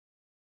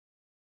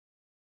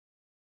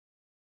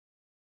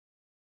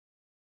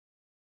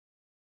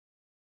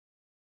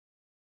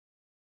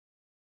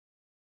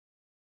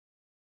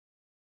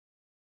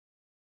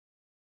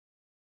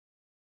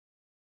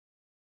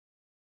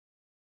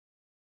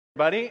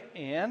Buddy,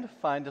 and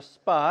find a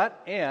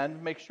spot,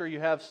 and make sure you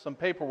have some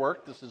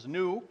paperwork. This is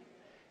new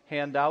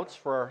handouts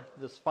for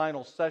this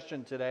final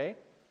session today.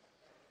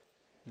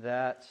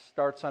 That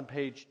starts on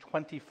page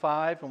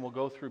 25 and will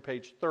go through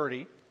page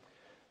 30.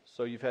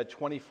 So you've had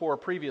 24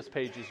 previous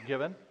pages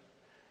given.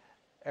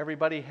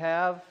 Everybody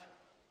have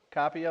a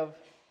copy of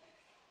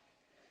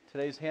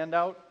today's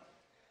handout?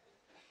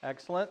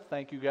 Excellent.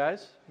 Thank you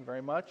guys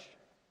very much.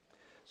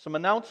 Some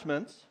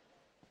announcements.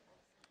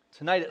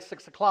 Tonight at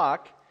 6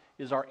 o'clock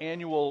is our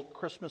annual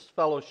Christmas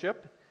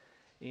fellowship.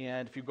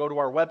 And if you go to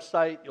our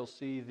website, you'll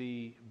see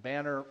the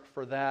banner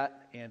for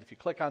that. And if you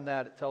click on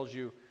that, it tells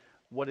you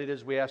what it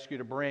is we ask you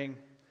to bring.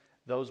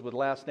 Those with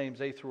last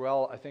names A through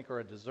L, I think, are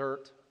a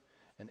dessert.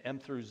 And M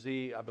through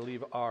Z, I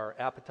believe, are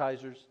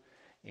appetizers.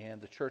 And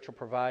the church will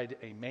provide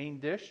a main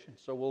dish. And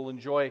so we'll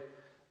enjoy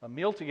a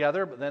meal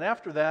together. But then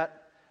after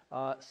that,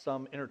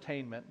 some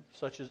entertainment,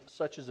 such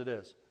as it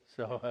is.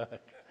 So,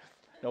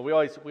 no, we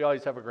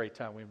always have a great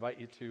time. We invite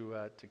you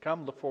to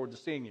come. Look forward to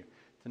seeing you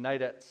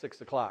tonight at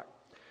 6 o'clock.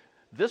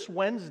 This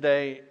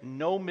Wednesday,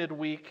 no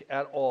midweek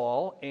at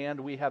all, and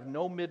we have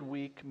no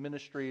midweek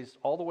ministries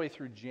all the way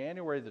through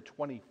January the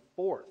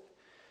 24th.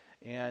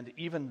 And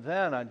even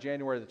then, on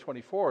January the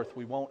 24th,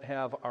 we won't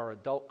have our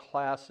adult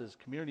classes,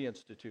 Community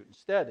Institute.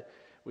 Instead,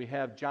 we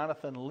have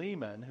Jonathan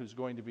Lehman, who's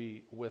going to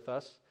be with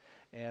us,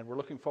 and we're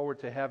looking forward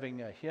to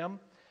having him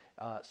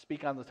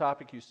speak on the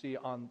topic you see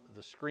on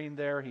the screen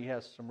there. He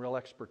has some real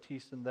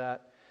expertise in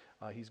that.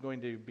 He's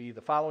going to be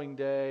the following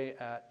day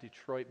at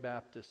Detroit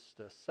Baptist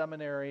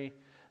Seminary.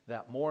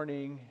 That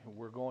morning,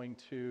 we're going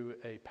to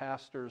a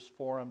pastor's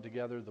forum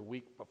together the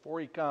week before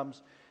he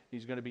comes.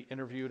 He's going to be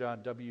interviewed on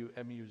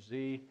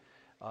WMUZ.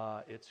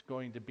 It's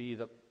going to be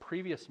the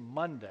previous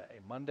Monday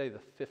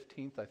the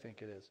 15th, I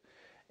think it is.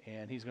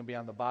 And he's going to be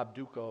on the Bob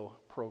Duco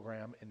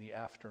program in the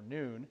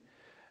afternoon.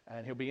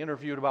 And he'll be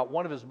interviewed about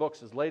one of his books,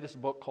 his latest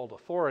book called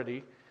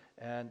Authority.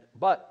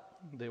 But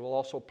they will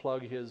also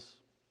plug his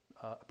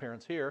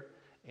appearance here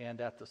and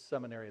at the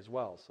seminary as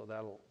well. So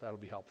that'll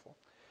be helpful.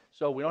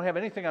 So we don't have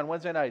anything on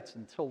Wednesday nights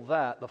until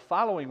that. The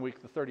following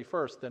week, the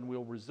 31st, then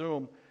we'll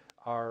resume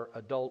our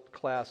adult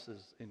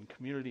classes in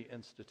Community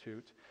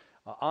Institute.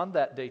 On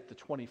that date, the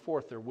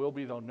 24th, there will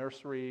be, though,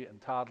 nursery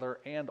and toddler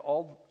and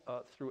all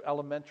through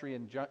elementary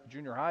and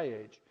junior high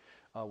age.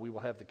 We will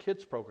have the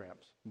kids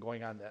programs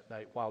going on that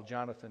night while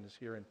Jonathan is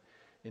here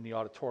in the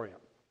auditorium.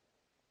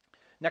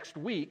 Next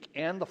week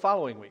and the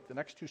following week, the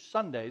next two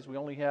Sundays, we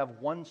only have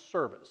one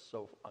service.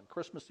 So on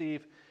Christmas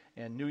Eve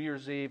and New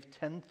Year's Eve,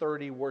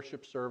 10:30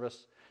 worship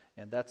service,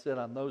 and that's it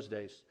on those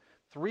days.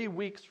 3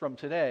 weeks from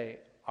today,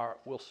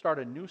 we'll start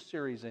a new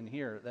series in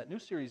here. That new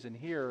series in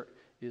here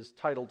is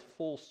titled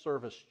Full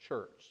Service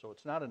Church. So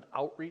it's not an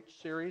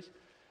outreach series.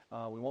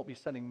 We won't be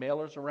sending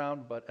mailers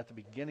around, but at the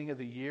beginning of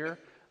the year,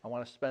 I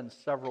want to spend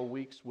several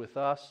weeks with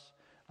us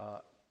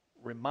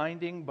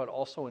reminding but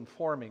also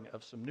informing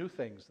of some new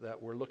things that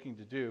we're looking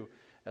to do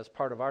as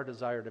part of our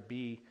desire to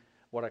be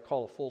what I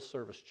call a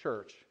full-service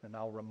church. And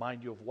I'll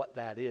remind you of what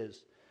that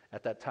is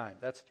at that time.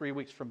 That's 3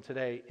 weeks from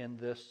today in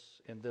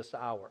this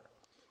hour.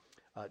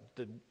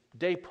 The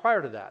day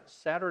prior to that,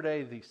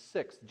 Saturday the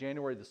 6th,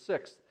 January the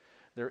 6th,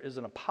 there is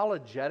an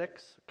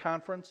apologetics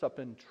conference up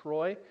in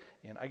Troy,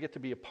 and I get to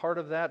be a part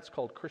of that. It's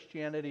called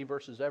Christianity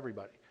versus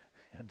Everybody.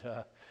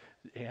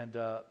 And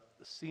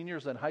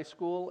seniors in high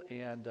school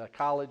and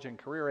college and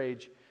career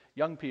age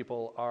young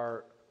people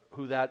are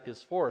who that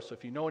is for. So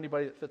if you know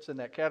anybody that fits in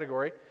that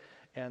category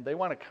and they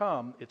want to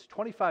come, it's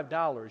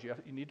 $25.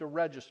 You need to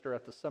register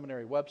at the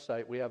seminary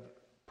website. We have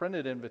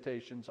printed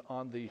invitations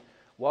on the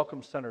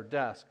Welcome Center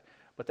desk.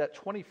 But that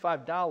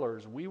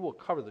 $25 we will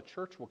cover, the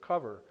church will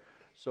cover.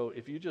 So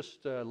if you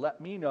just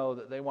let me know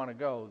that they want to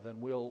go, then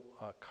we'll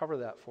cover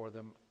that for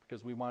them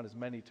because we want as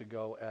many to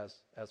go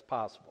as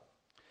possible.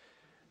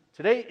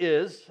 Today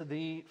is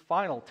the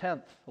final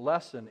 10th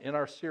lesson in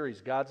our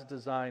series, God's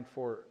Design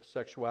for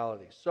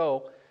Sexuality.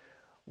 So,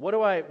 what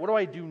do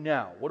I do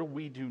now? What do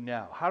we do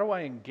now? How do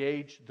I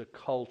engage the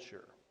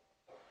culture?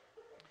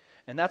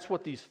 And that's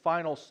what these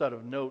final set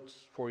of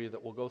notes for you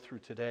that we'll go through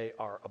today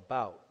are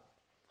about.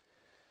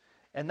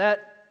 And that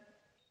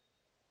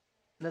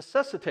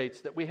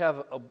necessitates that we have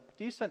a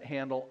decent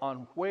handle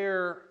on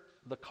where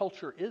the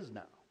culture is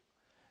now.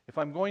 If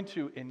I'm going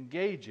to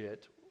engage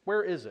it,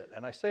 where is it?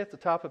 And I say at the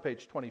top of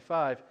page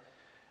 25,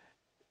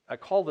 I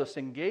call this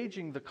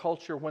engaging the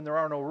culture when there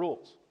are no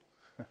rules.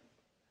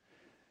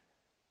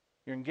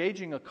 You're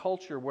engaging a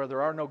culture where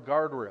there are no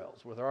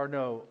guardrails, where there are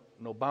no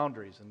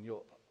boundaries, and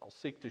I'll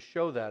seek to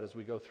show that as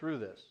we go through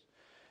this.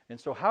 And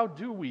so how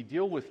do we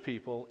deal with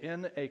people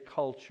in a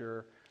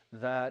culture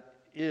that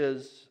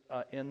is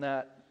in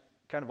that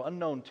kind of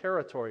unknown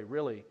territory,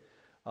 really,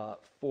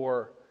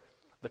 for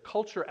the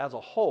culture as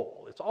a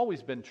whole? It's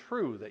always been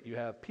true that you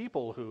have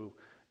people who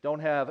don't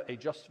have a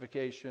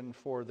justification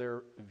for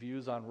their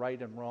views on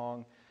right and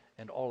wrong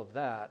and all of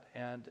that.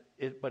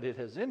 But it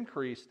has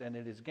increased and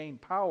it has gained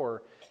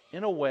power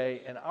in a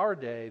way in our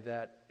day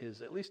that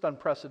is at least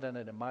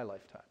unprecedented in my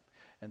lifetime.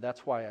 And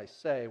that's why I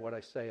say what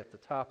I say at the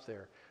top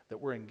there, that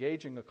we're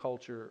engaging a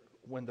culture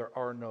when there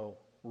are no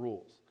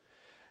rules.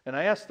 And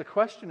I ask the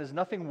question, is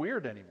nothing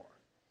weird anymore?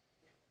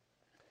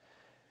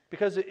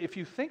 Because if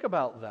you think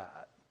about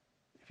that,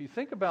 if you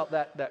think about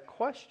that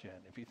question,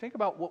 if you think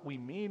about what we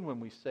mean when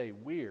we say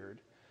weird,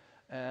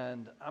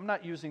 and I'm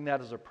not using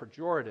that as a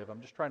pejorative,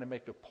 I'm just trying to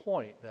make a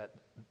point that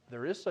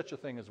there is such a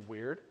thing as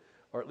weird,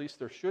 or at least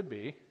there should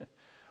be.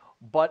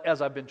 But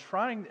as I've been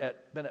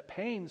been at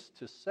pains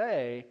to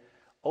say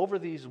over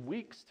these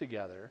weeks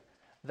together,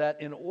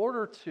 that in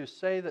order to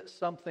say that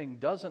something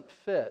doesn't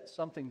fit,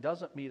 something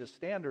doesn't meet a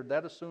standard,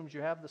 that assumes you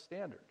have the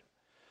standard.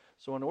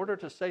 So in order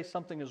to say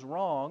something is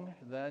wrong,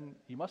 then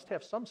you must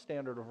have some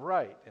standard of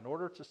right. In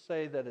order to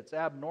say that it's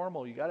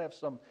abnormal, you got to have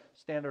some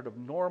standard of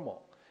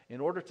normal. In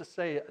order to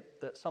say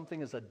that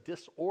something is a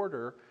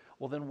disorder,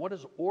 well then what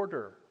does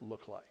order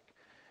look like?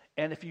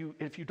 And if you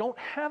don't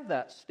have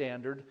that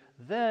standard,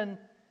 then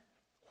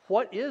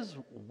what is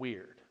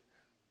weird,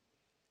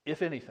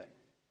 if anything?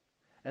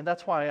 And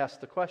that's why I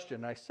asked the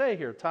question. I say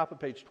here, top of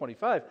page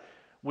 25,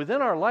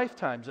 within our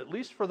lifetimes, at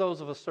least for those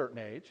of a certain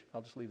age,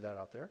 I'll just leave that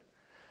out there,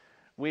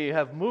 we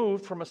have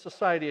moved from a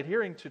society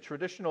adhering to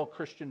traditional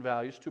Christian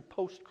values to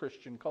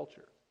post-Christian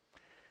culture.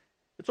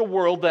 It's a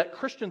world that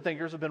Christian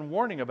thinkers have been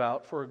warning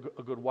about for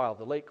a good while.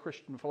 The late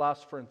Christian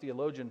philosopher and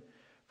theologian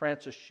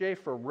Francis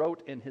Schaeffer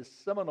wrote in his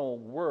seminal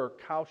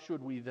work, How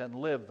Should We Then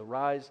Live? The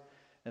Rise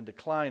and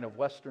Decline of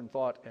Western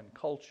Thought and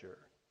Culture.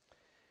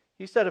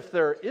 He said, if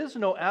there is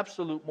no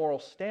absolute moral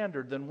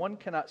standard, then one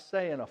cannot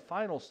say in a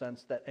final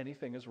sense that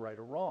anything is right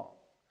or wrong.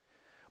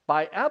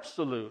 By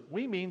absolute,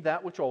 we mean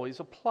that which always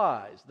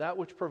applies, that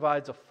which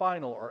provides a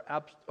final or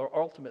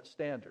ultimate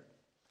standard.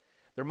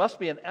 There must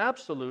be an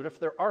absolute if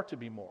there are to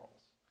be morals.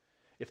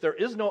 If there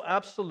is no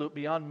absolute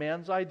beyond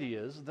man's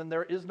ideas, then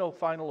there is no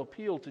final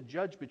appeal to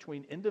judge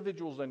between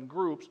individuals and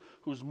groups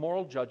whose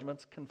moral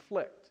judgments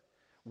conflict.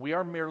 We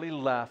are merely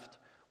left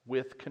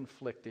with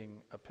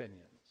conflicting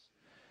opinions.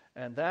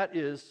 And that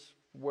is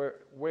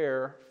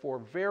where for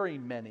very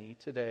many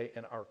today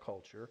in our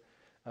culture,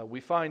 we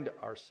find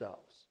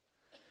ourselves.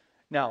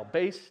 Now,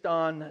 based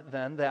on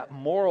then that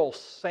moral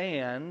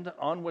sand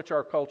on which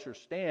our culture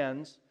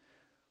stands,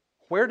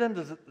 where then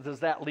does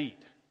that lead?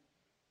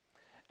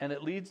 And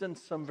it leads in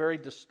some very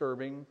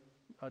disturbing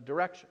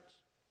directions.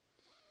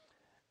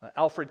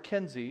 Alfred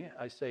Kinsey,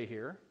 I say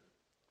here,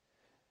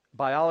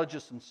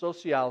 biologist and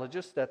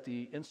sociologist at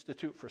the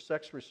Institute for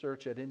Sex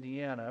Research at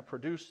Indiana,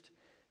 produced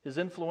his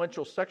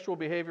influential Sexual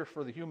Behavior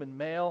for the Human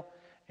Male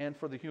and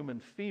for the Human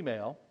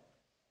Female.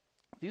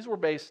 These were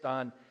based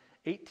on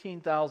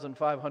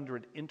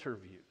 18,500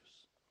 interviews.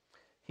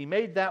 He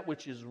made that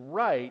which is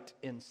right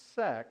in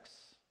sex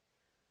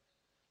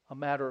a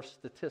matter of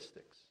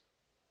statistics.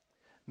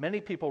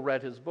 Many people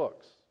read his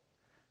books.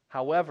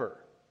 However,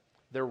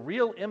 their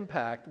real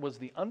impact was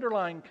the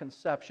underlying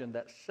conception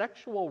that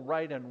sexual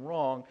right and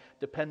wrong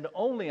depend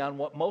only on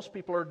what most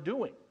people are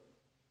doing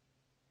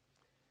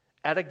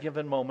at a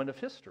given moment of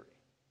history.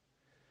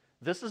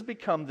 This has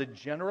become the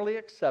generally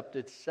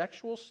accepted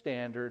sexual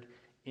standard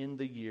in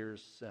the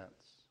years since.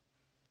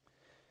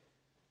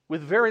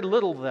 With very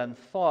little then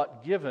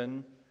thought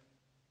given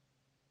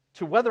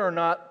to whether or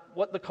not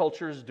what the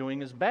culture is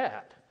doing is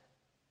bad.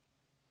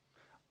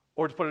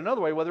 Or to put it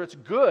another way, whether it's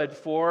good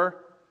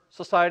for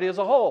society as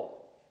a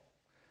whole.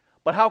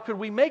 But how could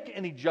we make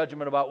any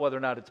judgment about whether or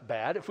not it's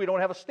bad if we don't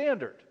have a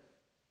standard?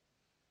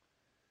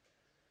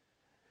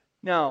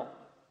 Now,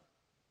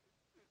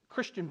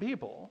 Christian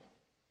people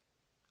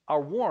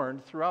are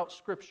warned throughout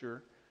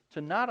Scripture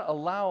to not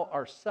allow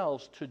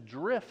ourselves to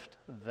drift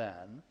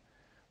then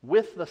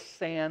with the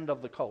sand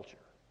of the culture.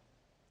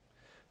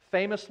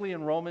 Famously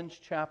in Romans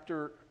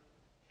chapter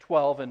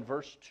 12 and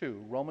verse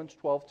 2, Romans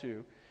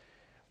 12:2,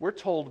 we're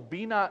told,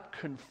 be not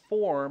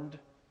conformed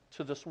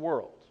to this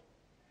world.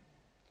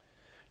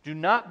 Do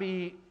not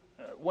be,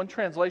 one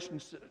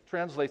translation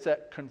translates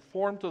that,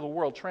 conformed to the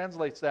world,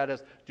 translates that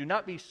as, do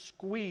not be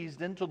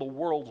squeezed into the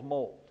world's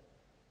mold.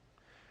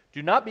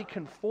 Do not be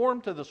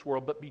conformed to this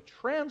world, but be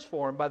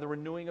transformed by the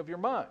renewing of your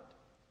mind.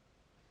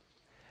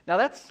 Now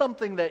that's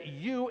something that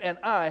you and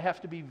I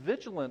have to be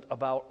vigilant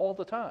about all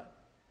the time.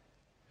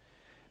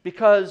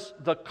 Because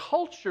the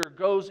culture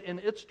goes in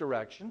its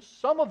direction.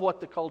 Some of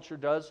what the culture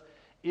does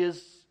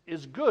is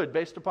good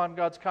based upon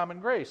God's common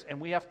grace. And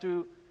we have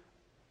to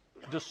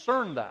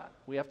discern that.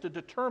 We have to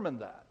determine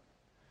that.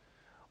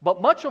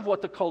 But much of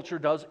what the culture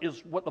does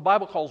is what the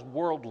Bible calls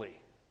worldly.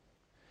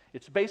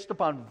 It's based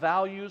upon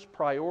values,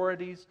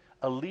 priorities,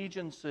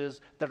 allegiances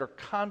that are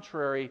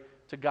contrary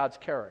to God's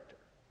character.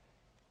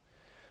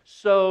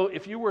 So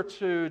if you were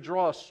to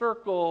draw a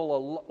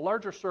circle, a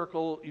larger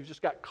circle, you've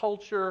just got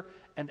culture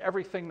and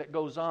everything that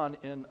goes on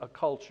in a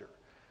culture.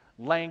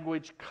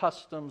 Language,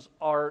 customs,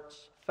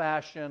 arts,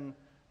 fashion,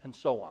 and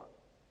so on.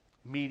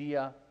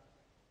 Media,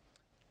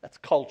 that's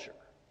culture.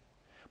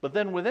 But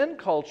then within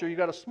culture, you've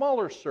got a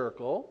smaller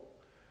circle,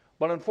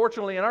 but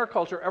unfortunately in our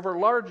culture, ever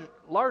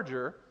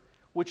larger,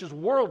 which is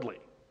worldly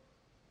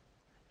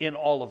in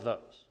all of those.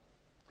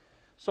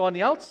 So on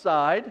the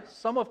outside,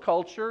 some of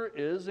culture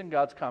is, in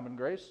God's common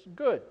grace,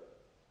 good.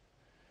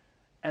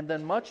 And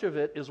then much of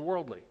it is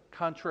worldly,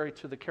 contrary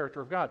to the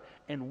character of God.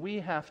 And we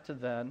have to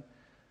then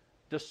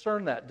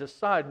discern that,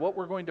 decide what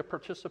we're going to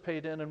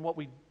participate in and what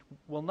we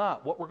will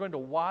not, what we're going to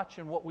watch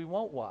and what we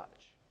won't watch.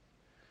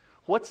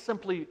 What's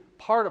simply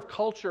part of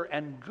culture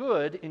and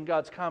good in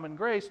God's common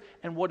grace,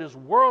 and what is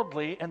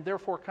worldly and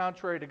therefore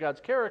contrary to God's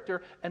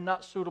character and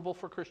not suitable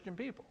for Christian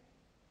people.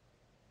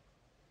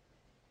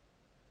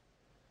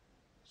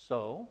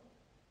 So,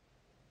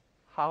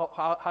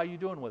 how are you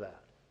doing with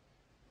that?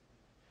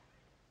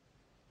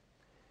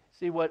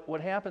 See,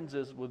 what happens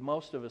is with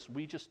most of us,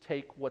 we just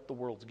take what the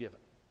world's given.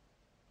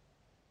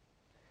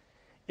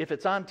 If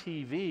it's on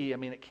TV, I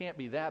mean, it can't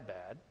be that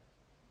bad.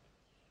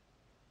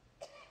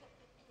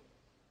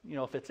 You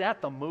know, if it's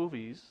at the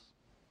movies,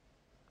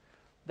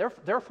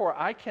 therefore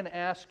I can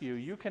ask you,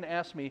 you can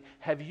ask me,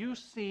 have you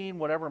seen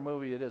whatever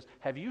movie it is?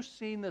 Have you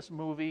seen this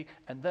movie?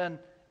 And then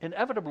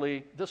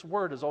inevitably, this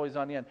word is always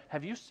on the end.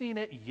 Have you seen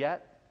it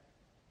yet?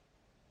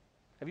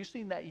 Have you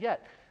seen that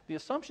yet? The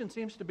assumption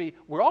seems to be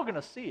we're all going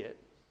to see it.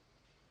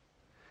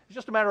 It's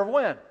just a matter of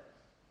when.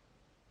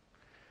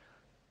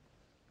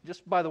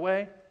 Just by the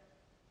way,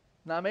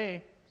 not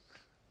me.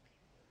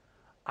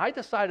 I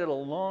decided a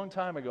long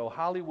time ago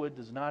Hollywood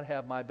does not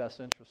have my best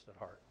interest at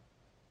heart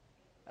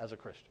as a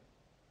Christian.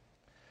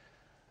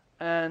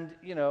 And,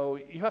 you know,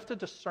 you have to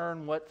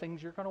discern what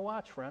things you're going to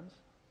watch, friends,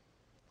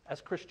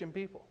 as Christian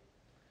people.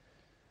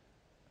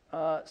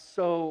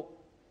 So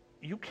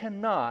you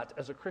cannot,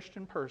 as a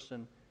Christian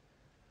person,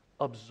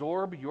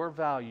 absorb your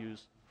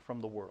values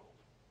from the world.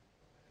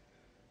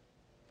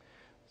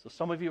 So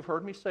some of you have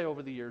heard me say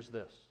over the years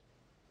this: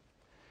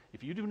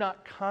 if you do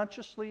not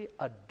consciously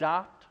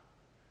adopt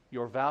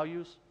your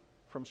values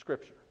from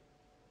Scripture,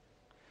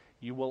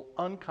 you will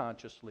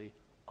unconsciously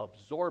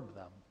absorb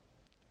them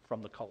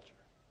from the culture.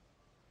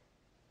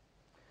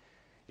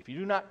 If you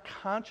do not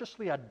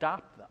consciously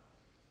adopt them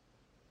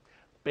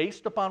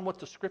based upon what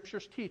the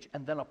Scriptures teach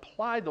and then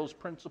apply those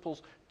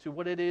principles to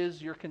what it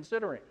is you're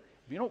considering,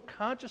 if you don't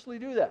consciously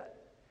do that,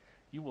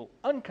 you will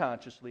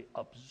unconsciously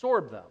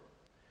absorb them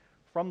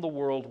from the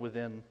world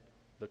within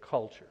the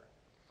culture.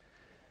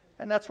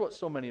 And that's what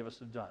so many of us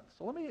have done.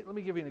 So let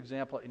me give you an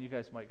example, and you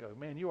guys might go,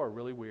 man, you are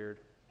really weird.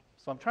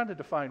 So I'm trying to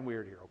define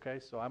weird here, okay?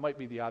 So I might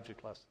be the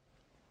object lesson.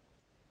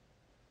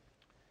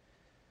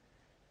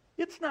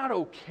 It's not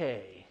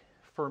okay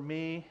for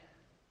me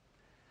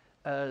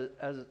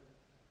to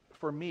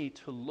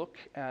look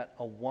at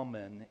a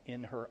woman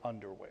in her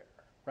underwear,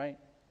 right?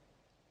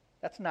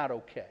 That's not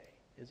okay,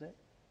 is it?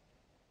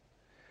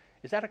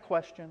 Is that a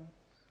question?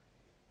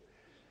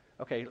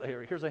 Okay,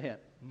 here's a hint.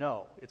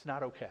 No, it's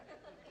not okay.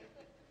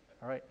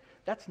 All right?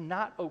 That's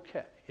not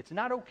okay. It's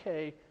not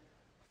okay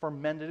for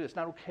men to do it. It's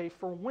not okay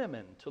for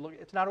women to look.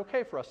 It's not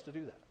okay for us to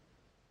do that.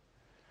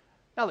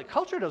 Now, the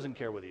culture doesn't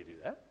care whether you do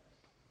that.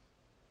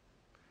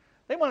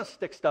 They want to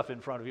stick stuff in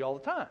front of you all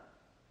the time.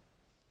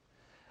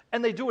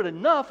 And they do it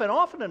enough and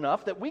often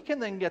enough that we can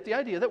then get the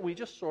idea that we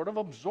just sort of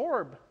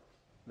absorb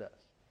this.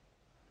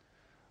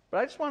 But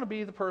I just want to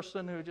be the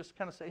person who just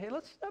kind of say, hey,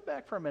 let's step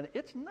back for a minute.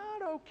 It's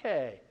not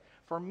okay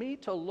for me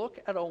to look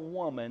at a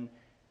woman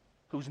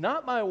who's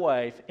not my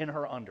wife in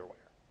her underwear.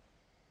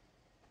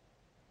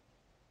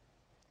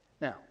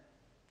 Now,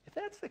 if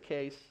that's the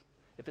case,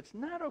 if it's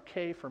not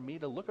okay for me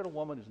to look at a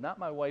woman who's not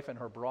my wife in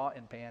her bra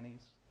and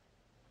panties,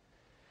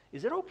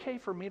 is it okay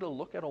for me to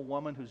look at a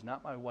woman who's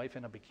not my wife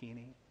in a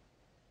bikini?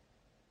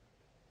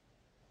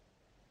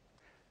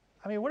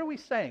 I mean, what are we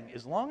saying?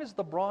 As long as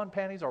the bra and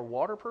panties are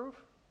waterproof?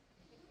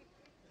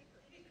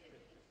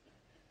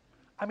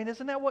 I mean,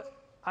 isn't that what...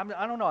 I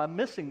don't know, I'm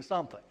missing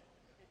something.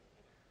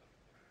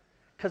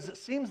 Because it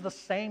seems the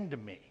same to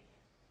me.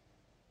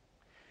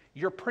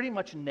 You're pretty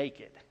much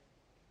naked.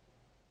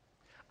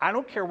 I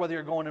don't care whether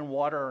you're going in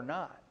water or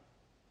not.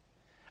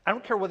 I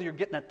don't care whether you're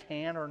getting a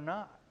tan or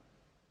not.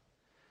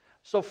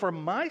 So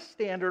from my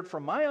standard,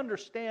 from my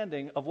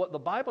understanding of what the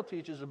Bible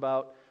teaches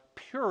about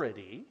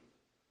purity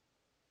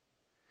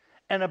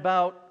and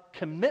about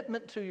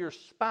commitment to your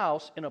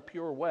spouse in a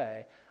pure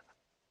way,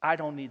 I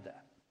don't need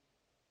that.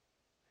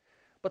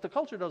 But the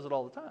culture does it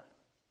all the time.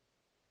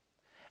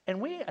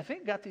 And we, I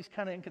think, got these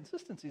kind of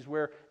inconsistencies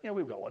where, you know,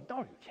 we go, well, no,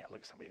 you can't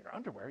look at somebody in their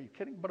underwear. Are you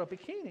kidding? But a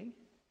bikini.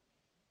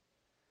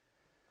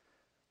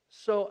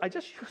 So I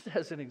just use it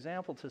as an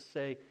example to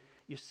say,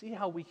 you see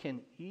how we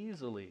can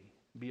easily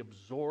be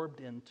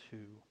absorbed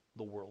into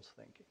the world's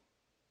thinking.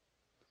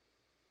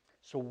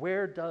 So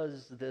where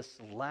does this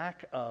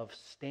lack of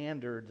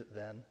standard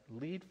then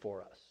lead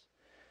for us?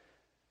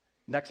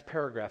 Next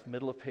paragraph,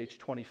 middle of page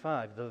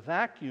 25. The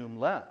vacuum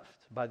left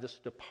by this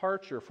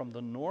departure from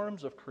the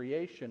norms of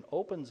creation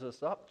opens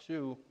us up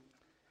to,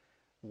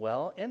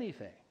 well,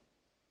 anything.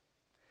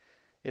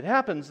 It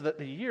happens that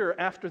the year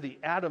after the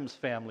Addams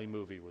Family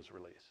movie was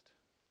released,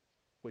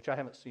 which I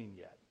haven't seen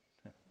yet,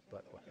 by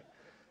the way.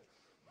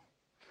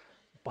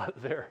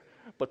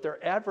 But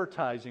their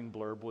advertising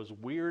blurb was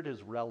weird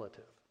is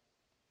relative.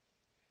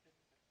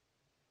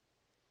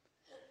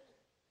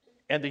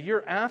 And the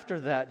year after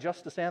that,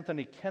 Justice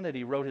Anthony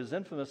Kennedy wrote his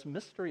infamous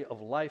Mystery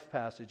of Life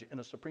passage in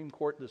a Supreme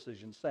Court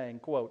decision saying,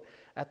 quote,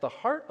 "At the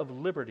heart of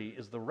liberty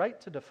is the right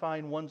to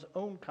define one's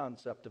own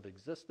concept of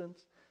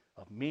existence,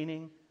 of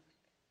meaning,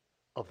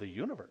 of the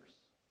universe,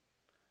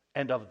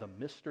 and of the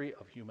mystery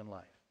of human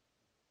life."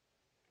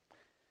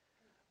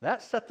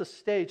 That set the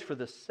stage for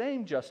the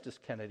same Justice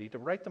Kennedy to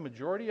write the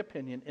majority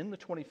opinion in the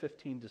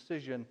 2015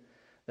 decision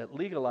that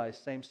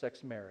legalized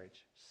same-sex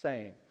marriage,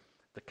 saying,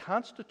 "The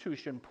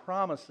Constitution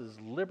promises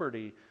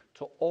liberty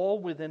to all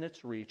within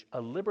its reach,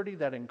 a liberty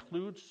that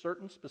includes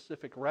certain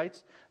specific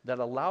rights that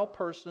allow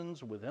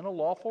persons within a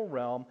lawful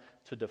realm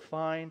to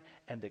define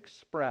and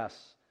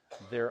express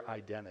their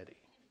identity."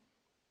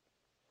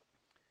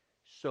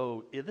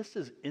 So this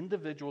is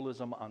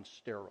individualism on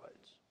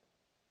steroids.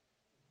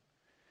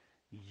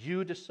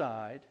 You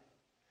decide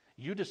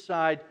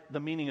the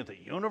meaning of the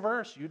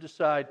universe. You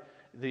decide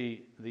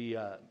the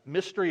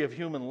mystery of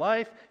human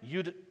life.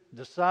 You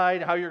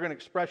decide how you're going to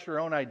express your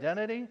own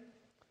identity.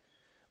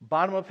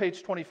 Bottom of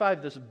page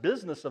 25, this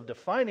business of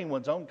defining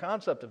one's own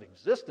concept of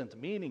existence,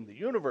 meaning, the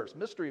universe,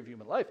 mystery of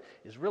human life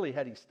is really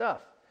heady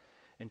stuff.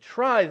 And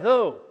try,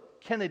 though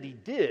Kennedy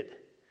did,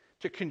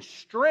 to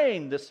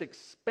constrain this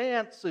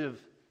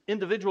expansive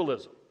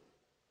individualism,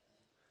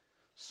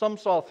 some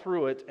saw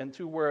through it and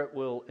to where it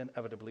will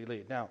inevitably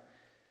lead. Now,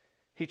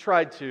 he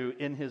tried to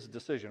in his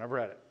decision. I've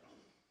read it.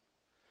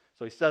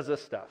 So he says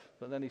this stuff.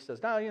 But then he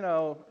says, now,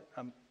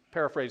 I'm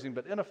paraphrasing,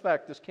 but in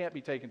effect, this can't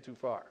be taken too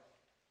far.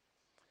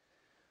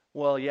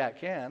 Well, yeah, it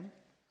can.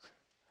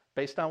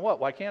 Based on what?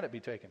 Why can't it be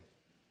taken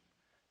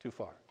too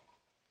far?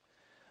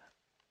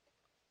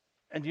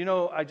 And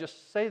I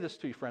just say this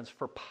to you, friends,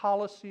 for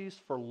policies,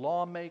 for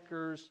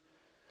lawmakers,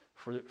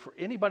 for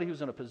anybody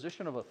who's in a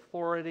position of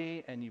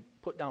authority and you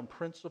put down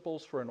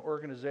principles for an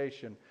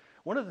organization,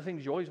 one of the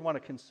things you always want to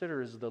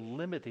consider is the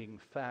limiting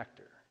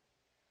factor.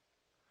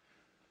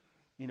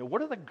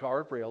 What are the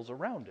guardrails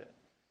around it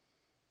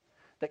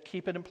that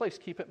keep it in place,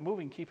 keep it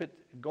moving, keep it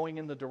going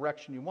in the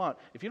direction you want?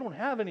 If you don't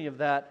have any of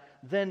that,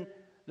 then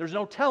there's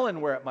no telling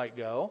where it might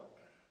go.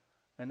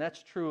 And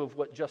that's true of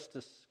what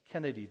Justice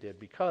Kennedy did,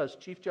 because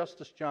Chief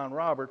Justice John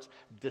Roberts,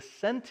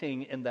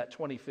 dissenting in that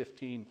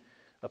 2015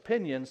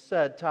 opinion,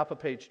 said, top of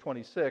page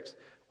 26,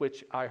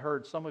 which I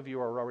heard some of you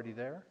are already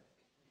there.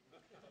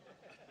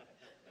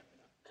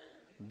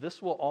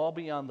 This will all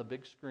be on the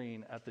big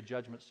screen at the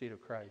judgment seat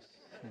of Christ.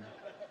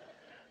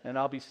 And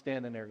I'll be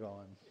standing there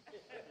going.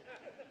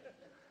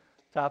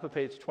 Top of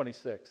page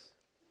 26.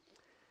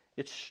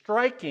 It's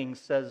striking,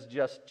 says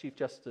Chief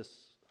Justice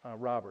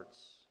Roberts,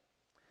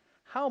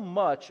 how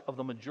much of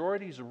the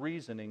majority's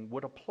reasoning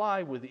would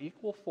apply with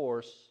equal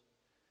force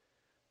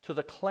to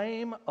the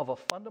claim of a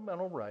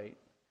fundamental right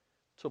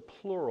to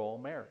plural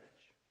marriage.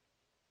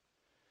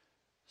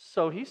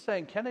 So he's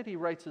saying, Kennedy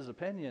writes his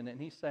opinion, and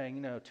he's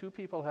saying, two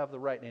people have the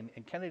right,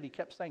 and Kennedy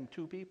kept saying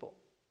two people.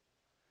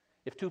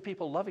 If two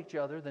people love each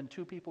other, then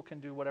two people can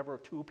do whatever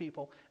two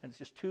people, and it's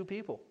just two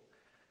people.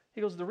 He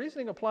goes, the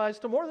reasoning applies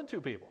to more than two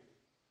people.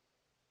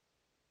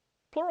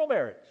 Plural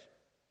marriage.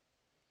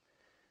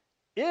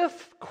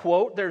 If,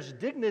 quote, there's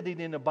dignity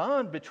in a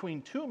bond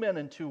between two men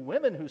and two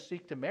women who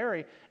seek to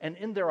marry and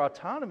in their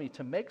autonomy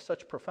to make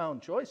such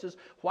profound choices,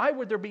 why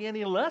would there be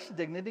any less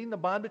dignity in the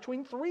bond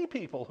between three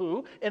people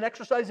who, in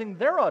exercising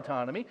their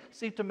autonomy,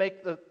 seek to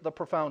make the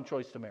profound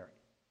choice to marry?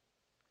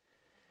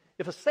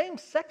 If a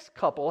same-sex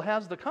couple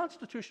has the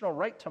constitutional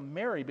right to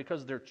marry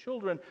because their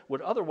children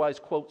would otherwise,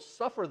 quote,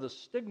 suffer the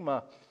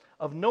stigma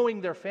of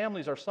knowing their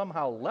families are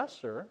somehow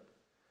lesser,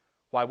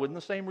 why wouldn't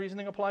the same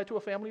reasoning apply to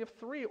a family of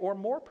three or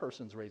more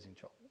persons raising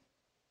children?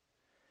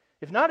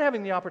 If not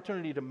having the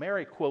opportunity to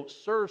marry, quote,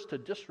 serves to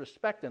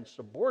disrespect and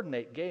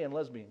subordinate gay and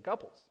lesbian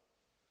couples,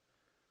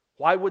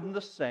 why wouldn't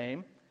the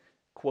same,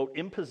 quote,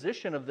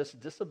 imposition of this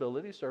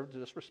disability serve to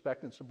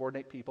disrespect and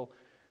subordinate people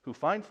who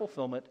find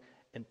fulfillment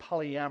in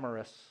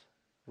polyamorous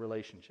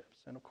relationships?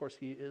 And of course,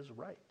 he is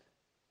right.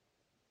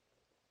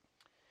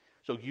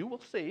 So you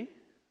will see,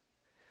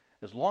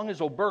 as long as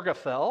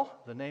Obergefell,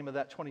 the name of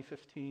that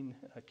 2015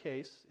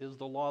 case, is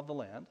the law of the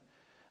land,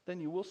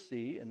 then you will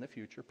see in the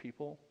future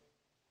people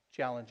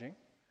challenging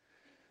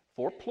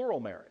for plural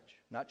marriage,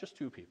 not just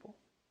two people.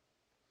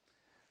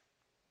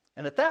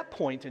 And at that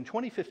point in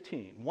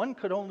 2015, one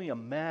could only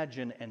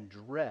imagine and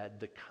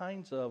dread the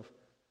kinds of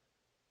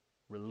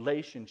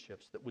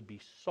relationships that would be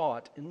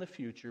sought in the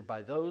future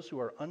by those who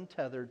are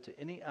untethered to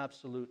any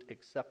absolute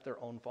except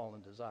their own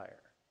fallen desire.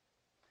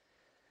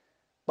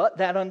 But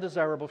that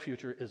undesirable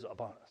future is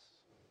upon us,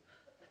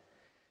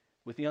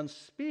 with the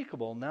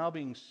unspeakable now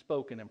being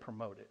spoken and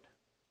promoted.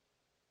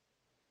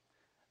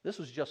 This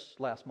was just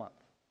last month.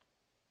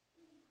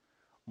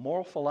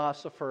 Moral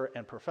philosopher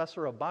and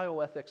professor of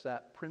bioethics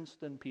at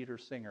Princeton, Peter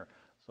Singer.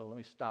 So let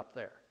me stop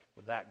there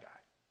with that guy.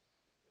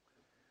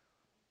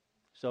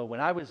 So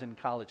when I was in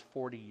college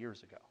 40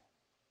 years ago,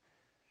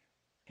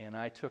 and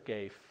I took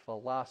a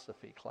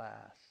philosophy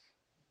class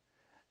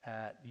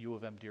at U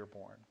of M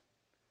Dearborn,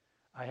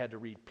 I had to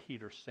read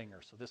Peter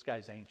Singer. So this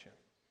guy's ancient.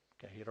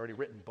 Okay, he had already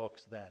written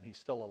books then. He's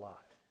still alive.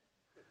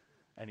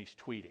 and he's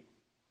tweeting.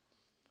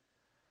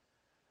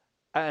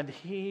 And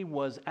he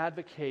was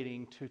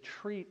advocating to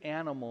treat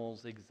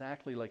animals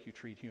exactly like you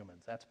treat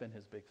humans. That's been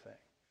his big thing.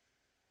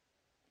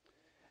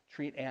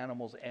 Treat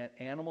animals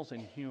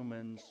and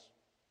humans.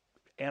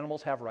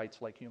 Animals have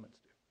rights like humans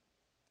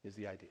do, is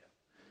the idea.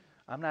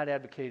 I'm not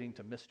advocating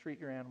to mistreat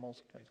your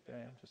animals.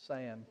 Okay? I'm just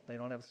saying they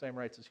don't have the same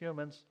rights as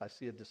humans. I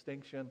see a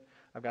distinction.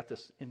 I've got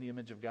this in the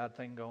image of God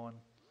thing going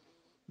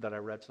that I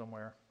read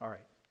somewhere. All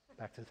right,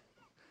 back to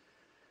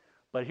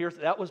But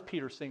that was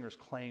Peter Singer's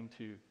claim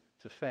to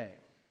fame.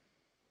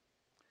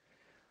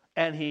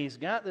 And he's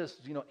got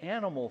this,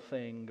 animal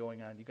thing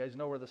going on. You guys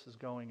know where this is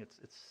going. It's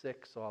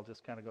sick, so I'll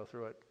just kind of go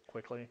through it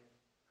quickly.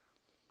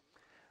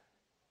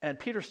 And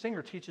Peter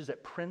Singer teaches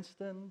at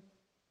Princeton.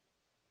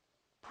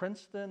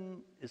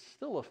 Princeton is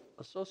still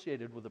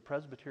associated with the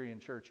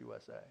Presbyterian Church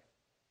USA.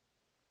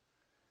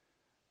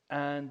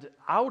 And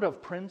out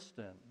of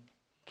Princeton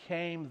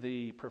came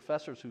the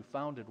professors who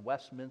founded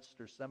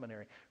Westminster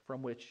Seminary,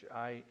 from which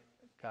I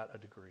got a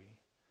degree.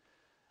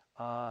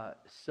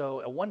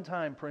 So at one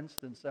time,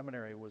 Princeton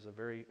Seminary was a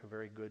very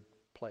good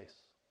place.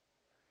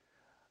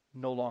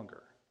 No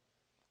longer.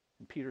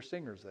 And Peter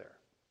Singer's there.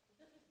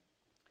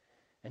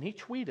 And he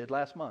tweeted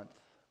last month,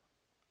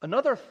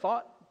 another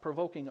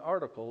thought-provoking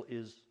article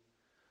is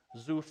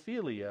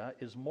zoophilia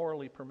is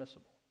morally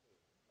permissible.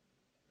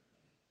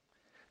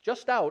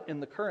 Just out in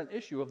the current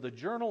issue of the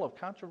Journal of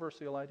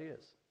Controversial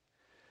Ideas.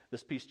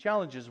 This piece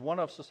challenges one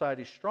of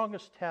society's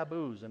strongest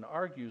taboos and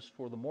argues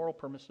for the moral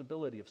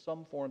permissibility of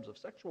some forms of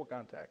sexual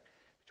contact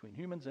between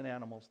humans and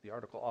animals. The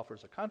article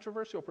offers a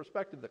controversial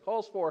perspective that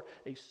calls for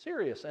a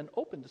serious and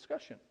open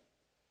discussion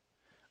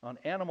on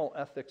animal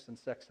ethics and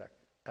sex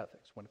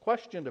ethics. When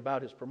questioned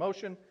about his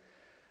promotion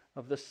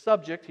of this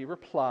subject, he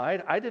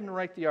replied, "I didn't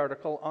write the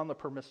article on the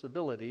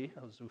permissibility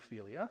of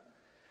zoophilia.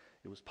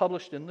 It was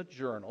published in the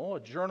Journal,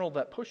 a journal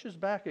that pushes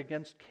back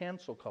against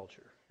cancel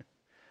culture."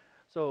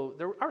 So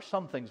there are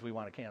some things we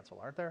want to cancel,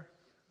 aren't there?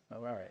 Oh,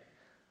 all right.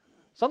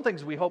 Some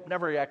things we hope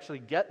never actually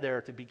get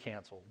there to be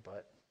canceled,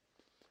 but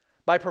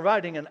by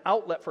providing an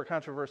outlet for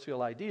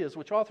controversial ideas,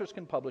 which authors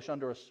can publish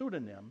under a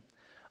pseudonym,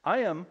 I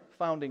am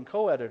founding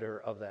co-editor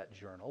of that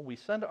journal. We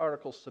send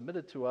articles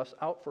submitted to us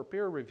out for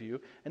peer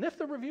review, and if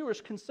the reviewers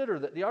consider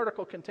that the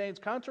article contains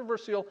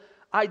controversial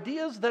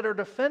ideas that are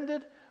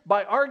defended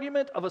by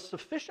argument of a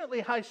sufficiently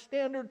high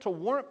standard to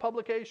warrant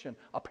publication,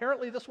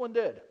 apparently this one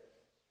did,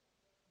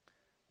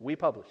 we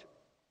publish it.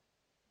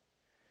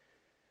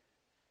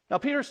 Now,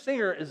 Peter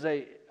Singer is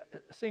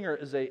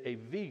a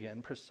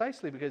vegan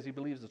precisely because he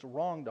believes it's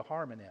wrong to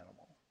harm an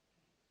animal.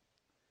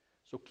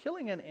 So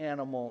killing an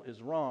animal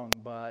is wrong,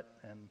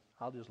 and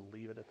I'll just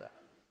leave it at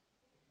that.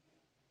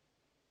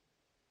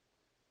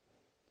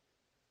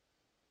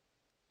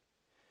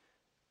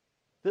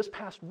 This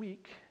past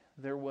week,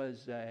 there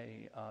was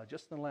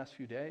just in the last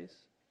few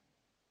days,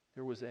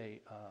 there was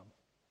a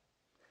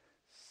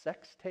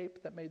sex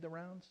tape that made the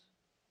rounds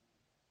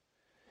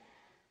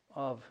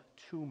of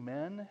two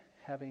men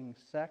having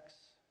sex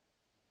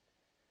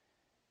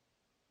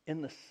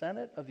in the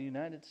Senate of the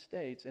United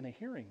States in a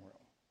hearing room.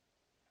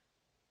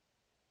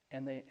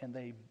 And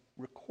they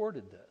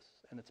recorded this,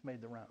 and it's made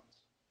the rounds.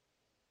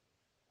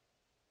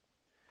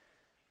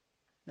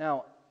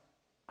 Now,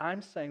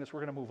 I'm saying this, we're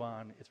going to move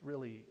on.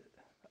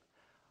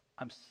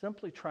 I'm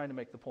simply trying to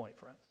make the point,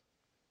 friends,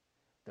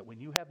 that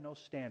when you have no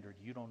standard,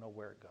 you don't know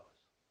where it goes.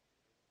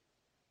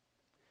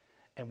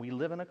 And we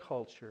live in a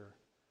culture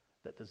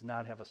that does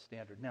not have a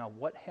standard. Now,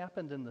 what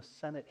happened in the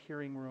Senate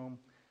hearing room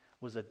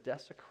was a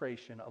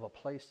desecration of a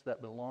place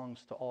that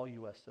belongs to all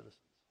U.S. citizens.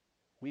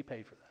 We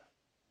pay for that.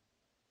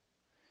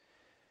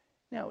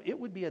 Now, it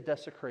would be a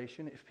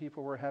desecration if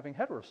people were having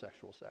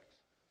heterosexual sex,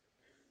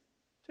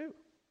 too.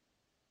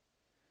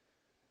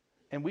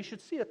 And we should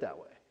see it that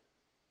way.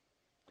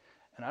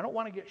 And I don't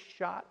want to get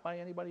shot by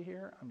anybody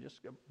here.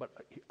 But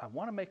I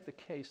want to make the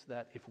case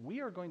that if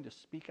we are going to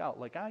speak out,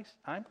 like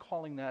I'm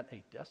calling that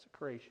a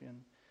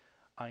desecration.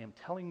 I am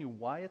telling you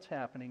why it's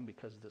happening,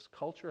 because this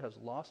culture has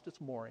lost its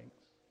moorings.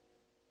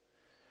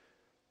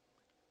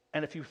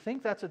 And if you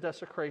think that's a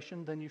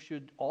desecration, then you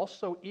should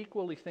also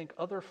equally think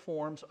other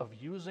forms of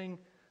using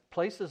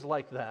places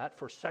like that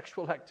for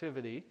sexual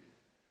activity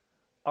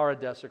are a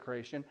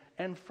desecration.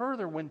 And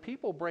further, when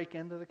people break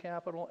into the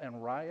Capitol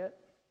and riot,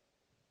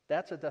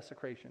 that's a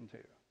desecration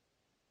too.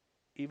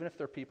 Even if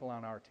they're people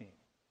on our team.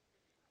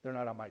 They're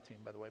not on my team,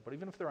 by the way, but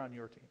even if they're on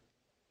your team.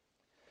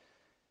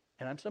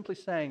 And I'm simply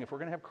saying, if we're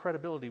going to have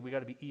credibility, we got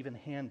to be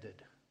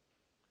even-handed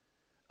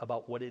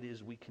about what it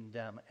is we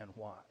condemn and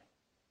why.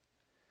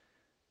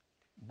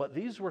 But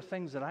these were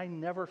things that I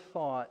never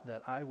thought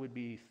that I would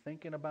be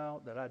thinking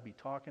about, that I'd be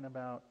talking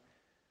about.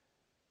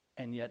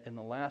 And yet in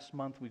the last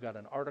month, we got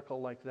an article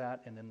like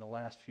that, and in the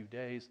last few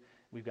days,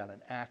 we've got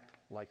an act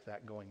like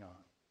that going on.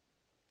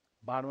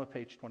 Bottom of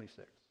page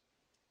 26.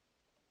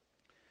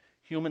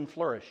 Human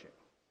flourishing.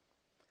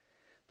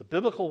 The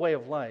biblical way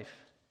of life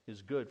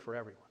is good for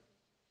everyone.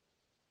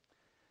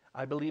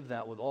 I believe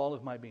that with all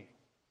of my being.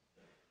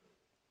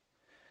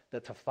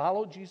 That to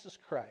follow Jesus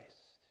Christ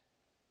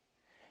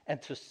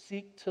and to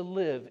seek to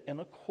live in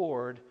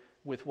accord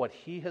with what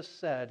He has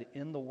said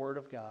in the Word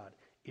of God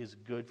is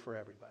good for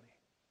everybody.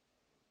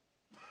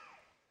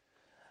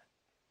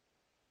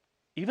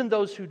 Even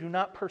those who do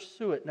not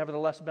pursue it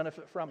nevertheless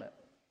benefit from it,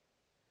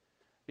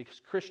 because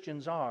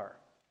Christians are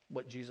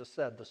what Jesus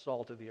said, the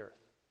salt of the earth.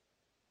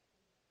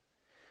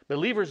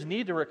 Believers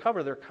need to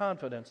recover their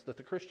confidence that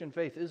the Christian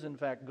faith is in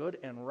fact good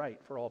and right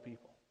for all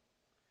people.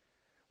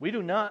 We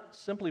do not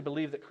simply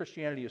believe that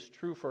Christianity is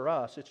true for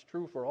us, it's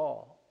true for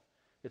all.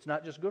 It's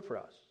not just good for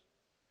us,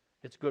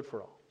 it's good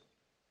for all.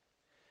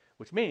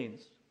 Which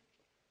means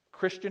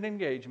Christian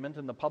engagement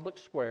in the public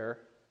square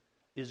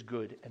is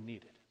good and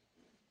needed.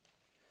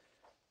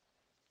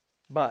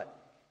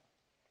 But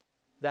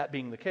that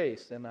being the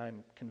case, and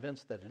I'm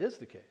convinced that it is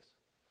the case,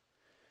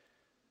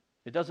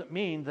 it doesn't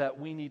mean that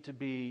we need to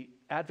be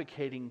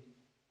advocating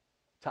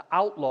to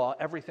outlaw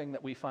everything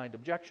that we find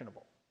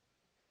objectionable.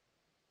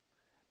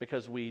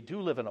 Because we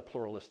do live in a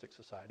pluralistic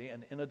society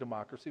and in a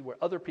democracy where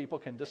other people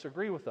can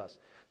disagree with us.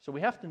 So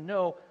we have to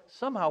know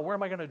somehow, where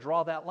am I going to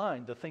draw that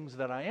line? The things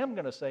that I am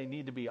going to say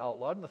need to be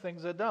outlawed and the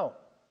things that don't,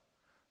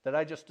 that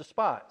I just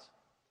despise.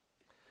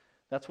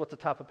 That's what the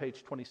top of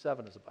page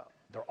 27 is about.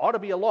 There ought to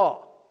be a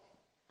law.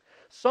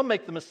 Some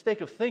make the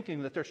mistake of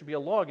thinking that there should be a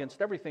law against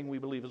everything we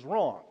believe is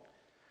wrong.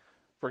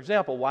 For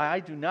example, while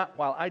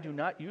I do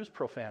not use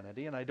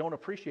profanity, and I don't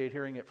appreciate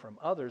hearing it from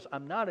others,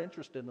 I'm not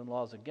interested in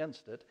laws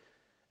against it,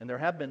 and there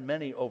have been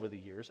many over the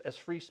years, as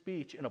free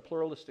speech in a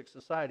pluralistic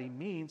society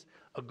means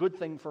a good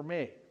thing for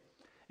me.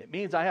 It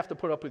means I have to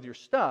put up with your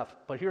stuff,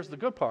 but here's the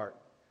good part.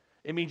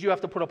 It means you have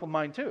to put up with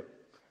mine too,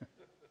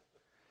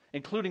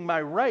 including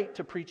my right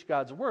to preach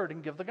God's word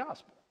and give the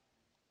gospel.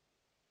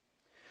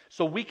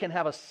 So we can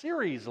have a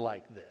series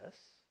like this,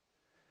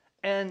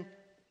 and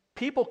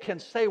people can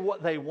say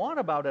what they want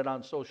about it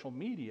on social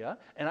media,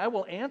 and I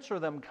will answer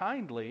them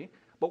kindly,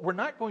 but we're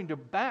not going to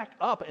back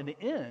up an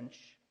inch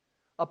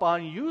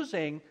upon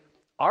using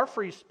our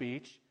free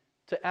speech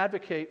to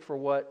advocate for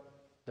what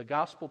the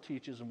gospel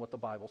teaches and what the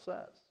Bible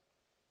says.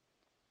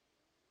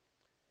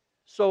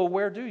 So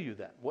where do you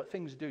then? What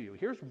things do you?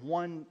 Here's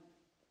one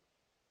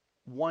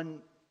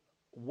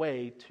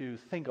way to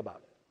think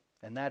about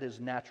it, and that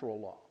is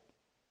natural law.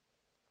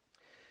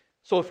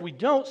 So if we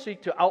don't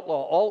seek to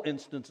outlaw all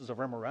instances of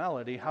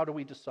immorality, how do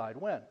we decide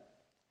when?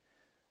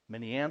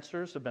 Many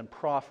answers have been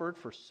proffered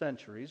for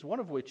centuries, one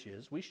of which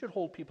is we should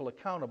hold people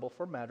accountable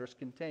for matters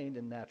contained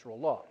in natural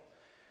law.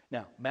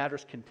 Now,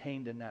 matters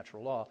contained in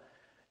natural law,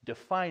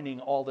 defining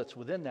all that's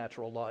within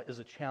natural law is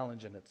a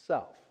challenge in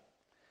itself.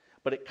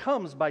 But it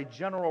comes by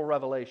general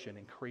revelation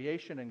in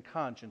creation and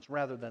conscience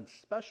rather than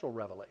special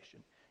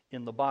revelation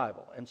in the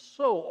Bible. And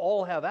so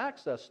all have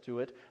access to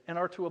it and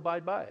are to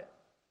abide by it.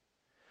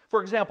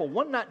 For example,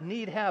 one not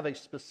need have a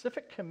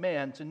specific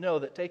command to know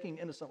that taking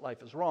innocent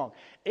life is wrong.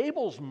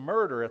 Abel's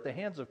murder at the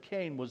hands of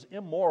Cain was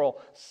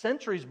immoral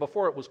centuries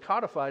before it was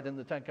codified in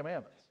the Ten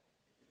Commandments.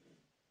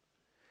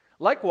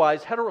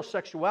 Likewise,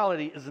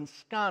 heterosexuality is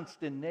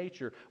ensconced in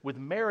nature, with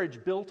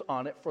marriage built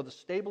on it for the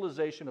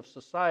stabilization of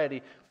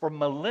society for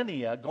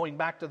millennia going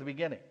back to the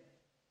beginning.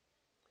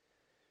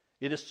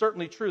 It is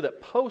certainly true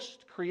that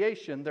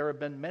post-creation there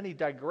have been many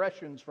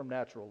digressions from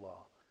natural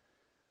law.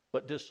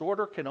 But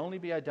disorder can only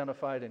be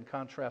identified in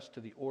contrast to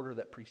the order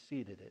that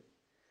preceded it.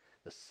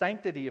 The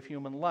sanctity of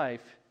human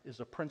life is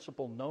a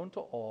principle known to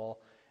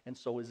all, and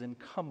so is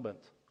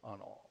incumbent on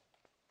all.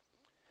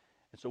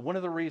 And so one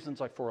of the reasons,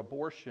 like for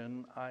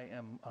abortion, I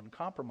am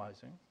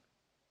uncompromising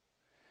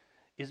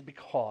is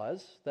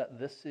because that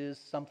this is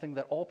something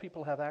that all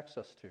people have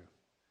access to,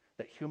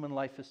 that human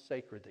life is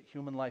sacred, that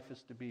human life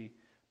is to be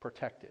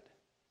protected.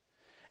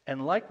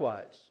 And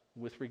likewise,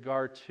 with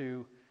regard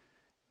to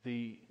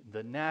the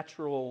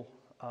natural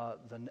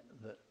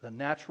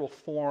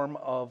form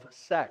of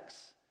sex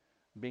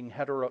being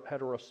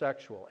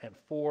heterosexual, and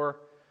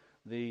for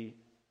the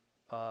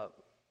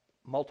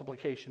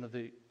multiplication of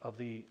the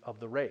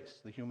race,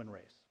 the human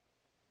race.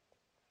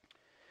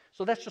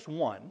 So that's just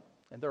one,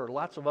 and there are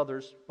lots of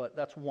others, but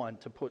that's one,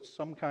 to put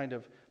some kind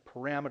of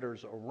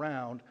parameters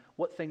around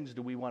what things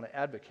do we want to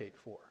advocate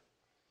for.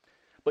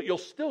 But you'll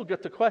still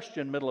get the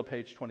question, middle of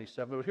page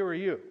 27, but who are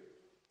you?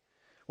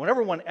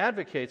 Whenever one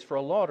advocates for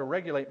a law to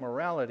regulate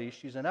morality,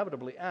 she's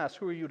inevitably asked,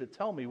 who are you to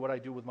tell me what I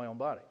do with my own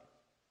body?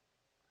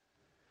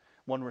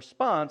 One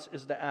response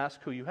is to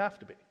ask who you have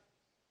to be.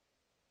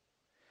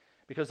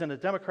 Because in a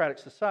democratic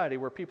society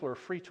where people are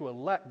free to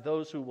elect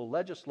those who will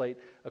legislate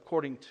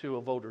according to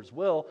a voter's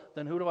will,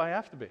 then who do I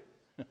have to be?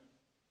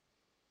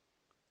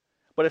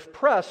 But if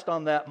pressed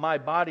on that my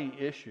body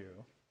issue,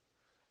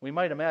 we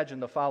might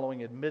imagine the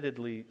following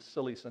admittedly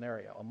silly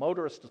scenario. A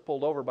motorist is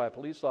pulled over by a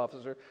police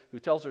officer who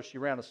tells her she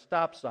ran a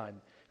stop sign.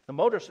 If the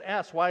motorist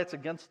asks why it's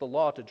against the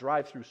law to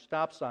drive through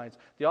stop signs,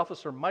 the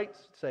officer might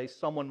say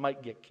someone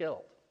might get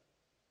killed.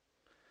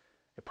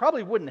 It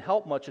probably wouldn't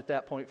help much at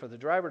that point for the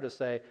driver to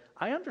say,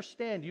 I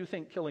understand you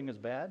think killing is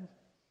bad,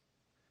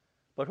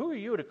 but who are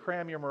you to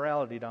cram your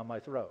morality down my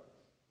throat?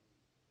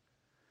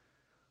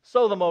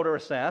 So the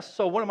motorist asks,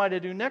 so what am I to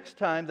do next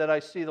time that I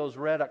see those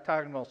red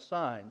octagonal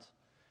signs?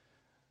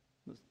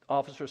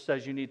 officer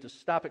says you need to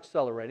stop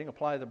accelerating,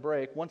 apply the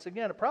brake. Once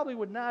again, it probably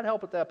would not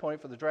help at that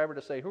point for the driver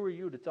to say, "Who are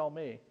you to tell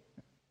me?"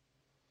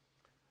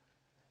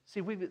 See,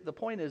 the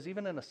point is,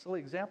 even in a silly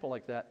example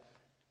like that,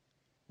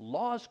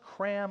 laws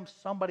cram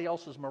somebody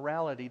else's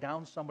morality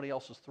down somebody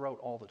else's throat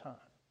all the time.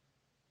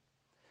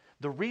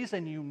 The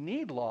reason you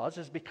need laws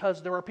is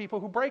because there are people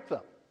who break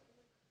them.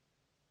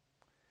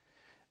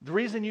 The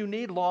reason you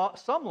need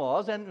some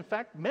laws, and in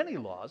fact many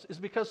laws, is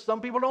because some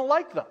people don't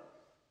like them.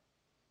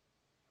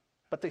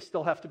 But they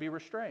still have to be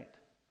restrained.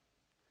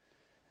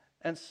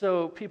 And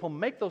so people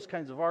make those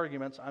kinds of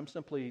arguments. I'm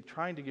simply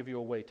trying to give you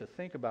a way to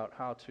think about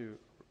how to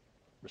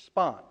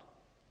respond.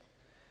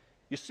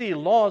 You see,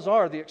 laws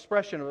are the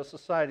expression of a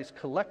society's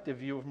collective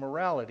view of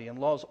morality, and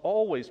laws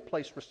always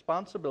place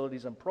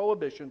responsibilities and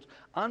prohibitions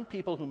on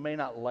people who may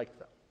not like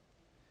them.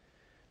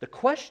 The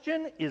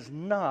question is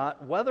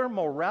not whether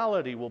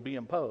morality will be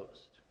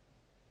imposed.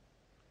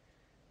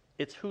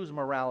 It's whose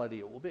morality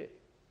it will be.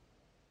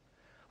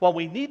 While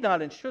we need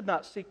not and should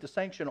not seek to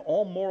sanction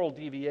all moral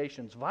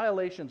deviations,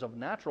 violations of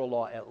natural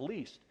law at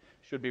least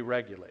should be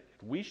regulated.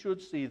 We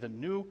should see the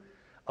new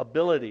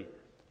ability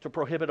to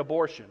prohibit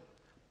abortion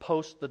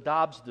post the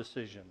Dobbs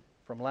decision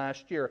from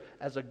last year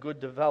as a good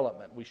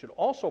development. We should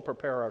also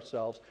prepare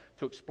ourselves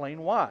to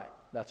explain why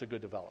that's a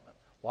good development.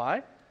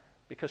 Why?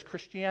 Because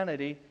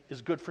Christianity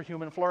is good for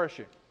human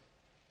flourishing.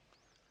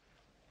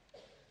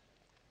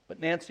 But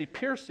Nancy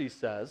Pearcey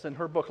says in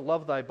her book,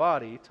 Love Thy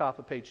Body, top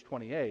of page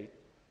 28,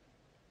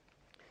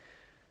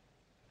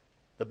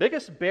 the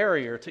biggest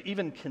barrier to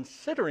even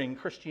considering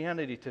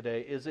Christianity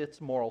today is its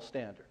moral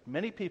standard.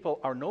 Many people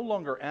are no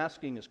longer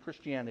asking, is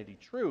Christianity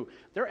true?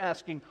 They're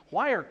asking,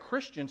 why are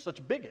Christians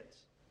such bigots?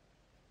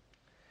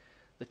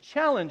 The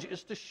challenge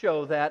is to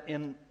show that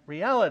in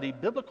reality,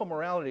 biblical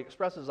morality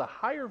expresses a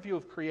higher view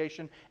of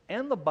creation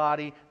and the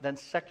body than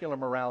secular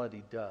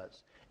morality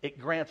does. It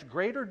grants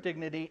greater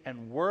dignity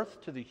and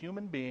worth to the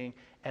human being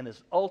and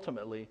is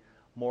ultimately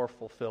more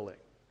fulfilling.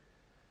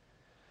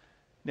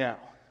 Now,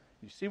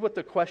 you see what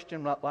the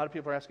question a lot of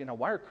people are asking now,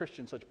 why are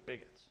Christians such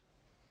bigots?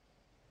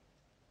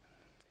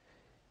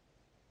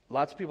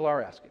 Lots of people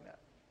are asking that.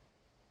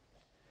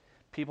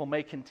 People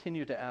may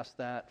continue to ask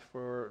that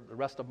for the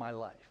rest of my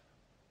life.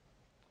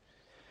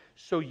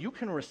 So you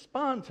can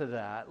respond to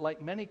that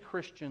like many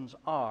Christians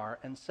are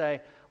and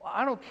say, well,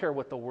 I don't care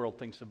what the world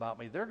thinks about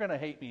me. They're going to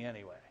hate me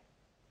anyway.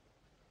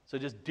 So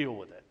just deal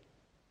with it.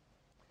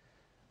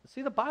 But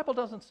see, the Bible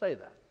doesn't say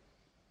that.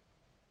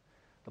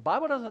 The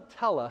Bible doesn't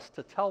tell us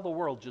to tell the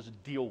world, just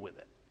deal with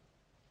it.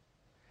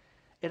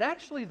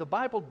 The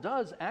Bible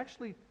does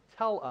actually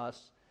tell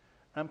us,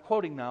 and I'm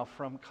quoting now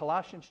from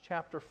Colossians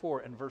chapter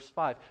 4 and verse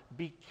 5,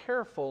 be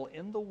careful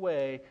in the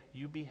way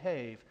you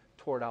behave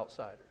toward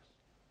outsiders.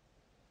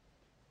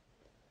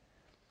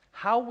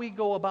 How we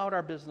go about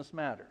our business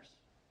matters.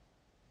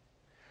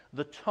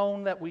 The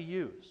tone that we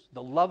use,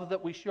 the love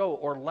that we show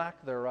or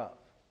lack thereof,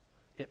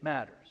 it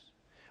matters.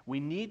 We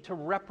need to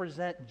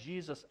represent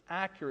Jesus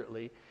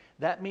accurately.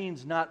 That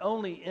means not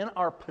only in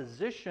our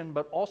position,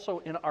 but also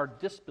in our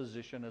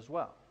disposition as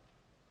well.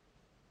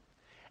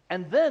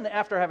 And then,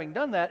 after having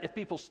done that, if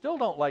people still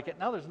don't like it,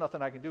 now there's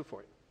nothing I can do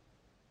for you.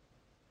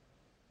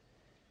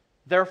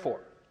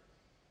 Therefore,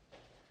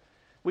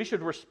 we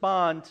should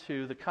respond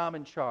to the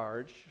common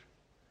charge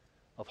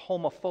of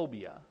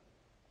homophobia.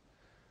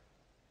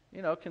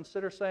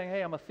 Consider saying,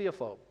 hey, I'm a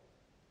theophobe.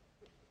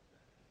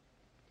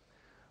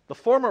 The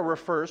former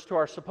refers to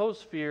our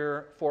supposed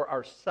fear for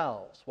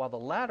ourselves, while the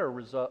latter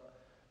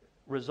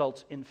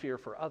results in fear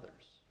for others.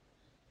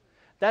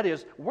 That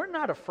is, we're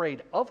not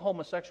afraid of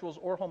homosexuals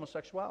or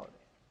homosexuality.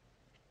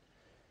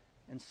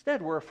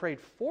 Instead, we're afraid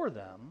for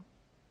them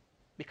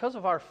because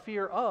of our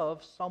fear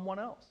of someone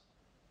else.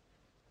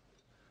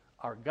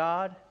 Our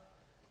God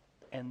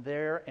and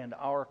their and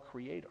our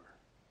Creator.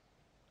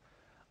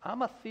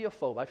 I'm a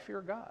theophobe. I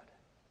fear God.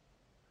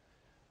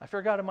 I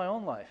fear God in my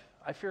own life.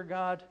 I fear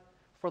God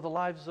for the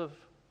lives of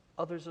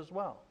others as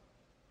well.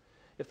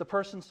 If the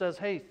person says,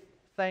 hey,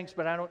 thanks,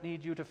 but I don't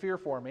need you to fear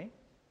for me,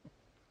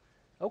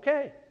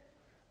 okay.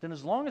 Then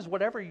as long as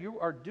whatever you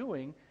are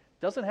doing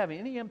doesn't have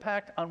any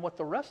impact on what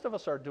the rest of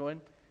us are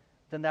doing,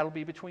 then that'll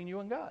be between you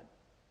and God.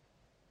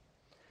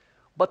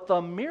 But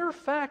the mere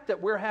fact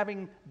that we're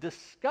having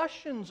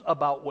discussions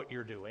about what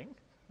you're doing,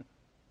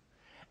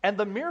 and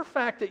the mere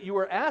fact that you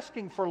are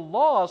asking for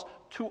laws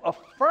to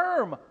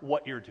affirm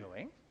what you're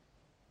doing,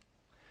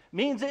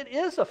 means it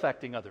is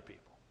affecting other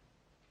people.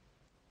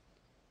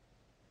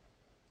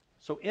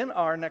 So in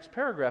our next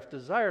paragraph,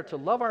 desire to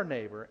love our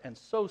neighbor and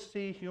so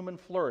see human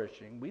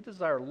flourishing, we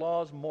desire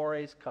laws,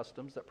 mores,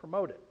 customs that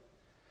promote it.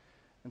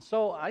 And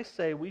so I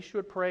say we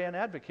should pray and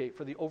advocate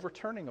for the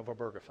overturning of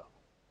Obergefell.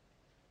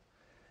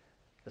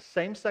 The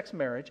same-sex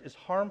marriage is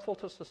harmful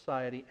to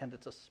society, and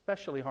it's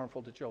especially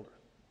harmful to children.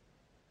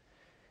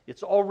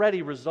 It's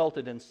already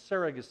resulted in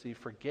surrogacy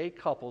for gay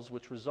couples,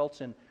 which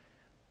results in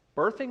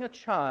birthing a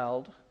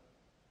child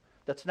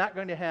that's not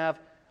going to have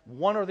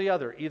one or the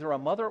other, either a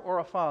mother or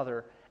a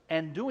father,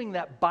 and doing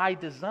that by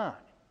design.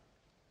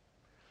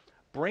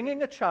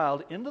 Bringing a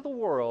child into the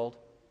world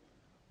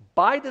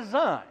by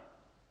design.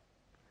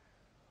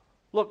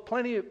 Look,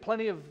 plenty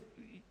of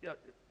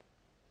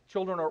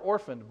children are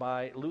orphaned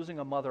by losing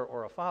a mother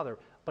or a father,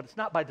 but it's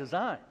not by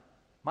design.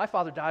 My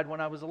father died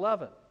when I was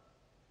 11,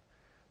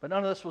 but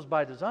none of this was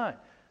by design.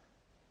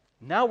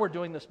 Now we're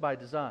doing this by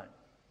design.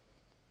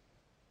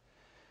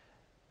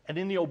 And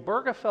in the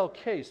Obergefell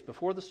case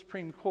before the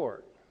Supreme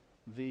Court,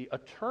 the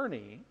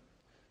attorney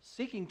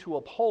seeking to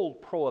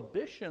uphold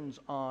prohibitions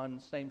on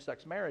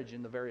same-sex marriage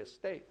in the various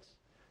states,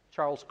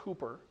 Charles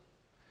Cooper,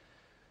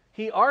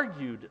 he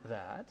argued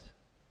that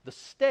the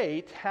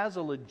state has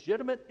a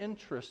legitimate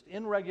interest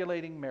in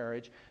regulating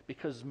marriage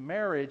because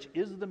marriage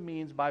is the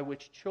means by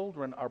which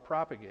children are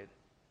propagated.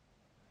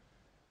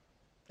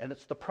 And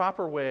it's the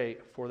proper way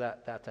for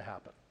that to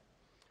happen.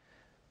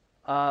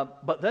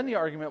 But then the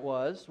argument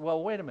was,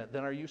 well, wait a minute,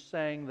 then are you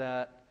saying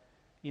that,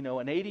 an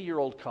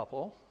 80-year-old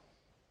couple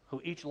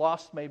who each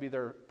lost maybe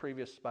their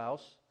previous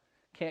spouse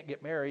can't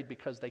get married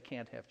because they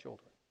can't have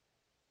children?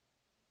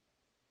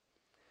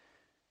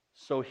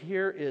 So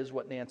here is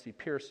what Nancy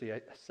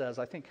Pearcey says,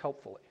 I think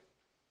helpfully.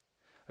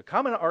 A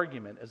common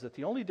argument is that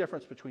the only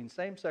difference between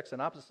same-sex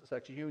and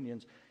opposite-sex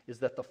unions is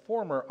that the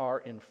former are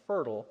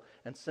infertile,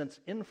 and since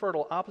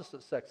infertile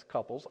opposite-sex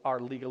couples are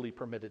legally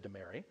permitted to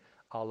marry,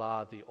 a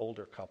la the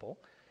older couple,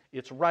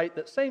 it's right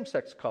that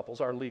same-sex couples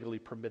are legally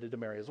permitted to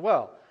marry as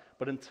well.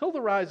 But until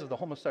the rise of the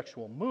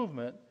homosexual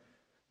movement,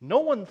 no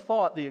one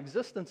thought the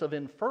existence of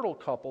infertile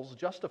couples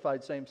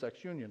justified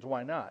same-sex unions.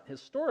 Why not?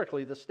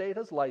 Historically, the state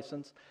has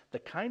licensed the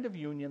kind of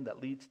union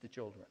that leads to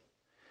children.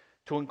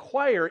 To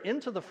inquire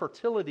into the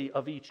fertility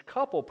of each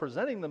couple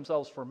presenting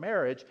themselves for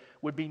marriage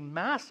would be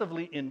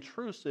massively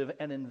intrusive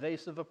and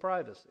invasive of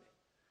privacy.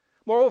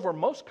 Moreover,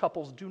 most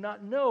couples do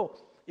not know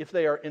if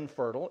they are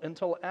infertile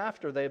until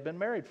after they have been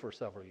married for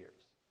several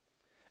years.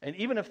 And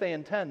even if they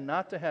intend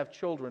not to have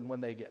children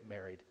when they get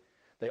married,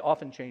 they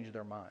often change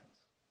their minds.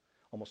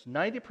 Almost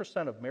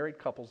 90% of married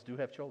couples do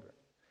have children.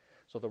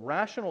 So the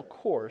rational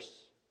course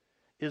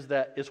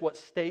is what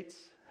states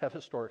have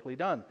historically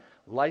done.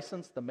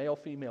 License the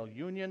male-female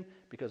union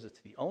because it's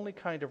the only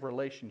kind of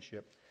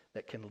relationship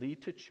that can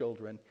lead to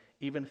children,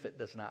 even if it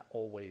does not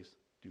always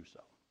do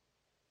so.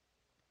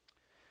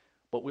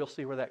 But we'll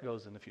see where that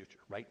goes in the future.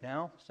 Right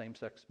now,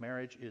 same-sex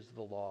marriage is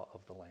the law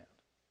of the land.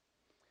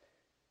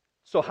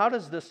 So how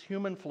does this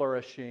human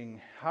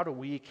flourishing, how do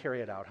we carry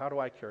it out? How do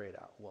I carry it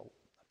out? Well,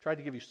 I've tried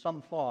to give you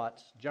some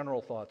thoughts,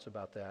 general thoughts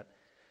about that.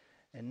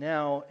 And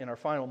now, in our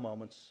final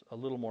moments, a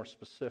little more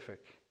specific.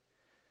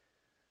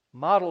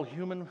 Model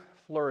human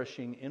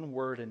flourishing in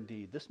word and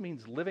deed. This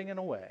means living in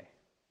a way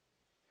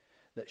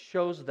that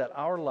shows that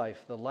our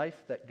life, the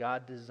life that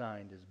God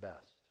designed, is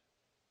best.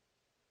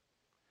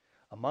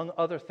 Among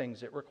other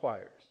things it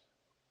requires,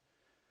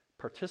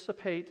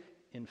 participate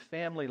in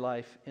family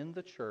life in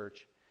the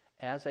church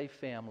as a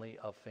family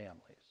of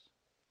families.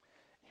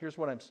 Here's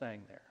what I'm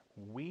saying there.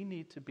 We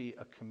need to be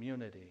a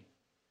community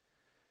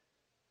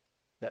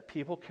that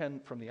people can,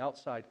 from the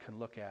outside, can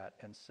look at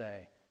and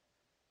say,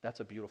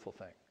 that's a beautiful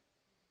thing.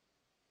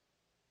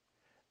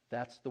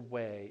 That's the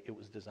way it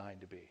was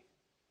designed to be.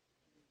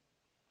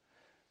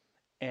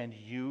 And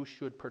you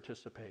should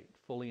participate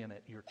fully in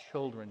it. Your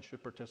children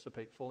should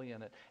participate fully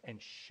in it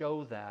and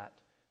show that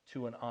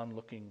to an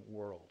onlooking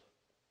world.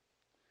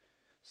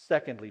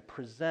 Secondly,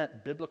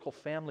 present biblical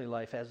family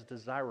life as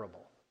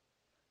desirable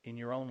in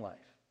your own life.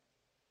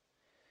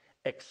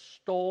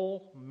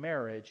 Extol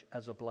marriage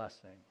as a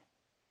blessing.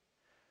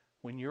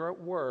 When you're at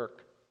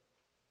work,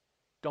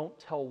 don't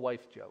tell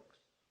wife jokes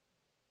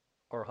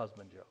or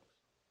husband jokes.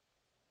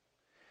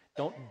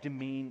 Don't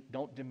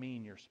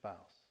demean your spouse.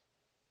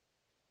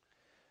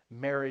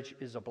 Marriage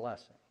is a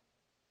blessing.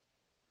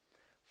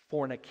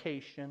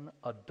 Fornication,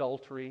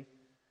 adultery,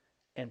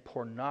 and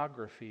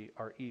pornography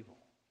are evil.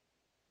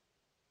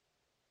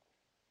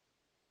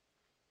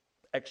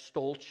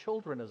 Extol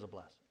children as a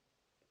blessing.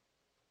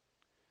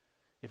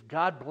 If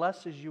God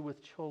blesses you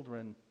with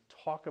children,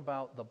 talk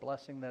about the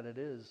blessing that it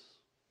is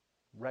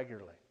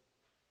regularly.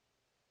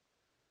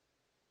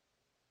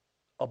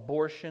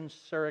 Abortion,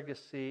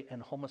 surrogacy,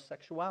 and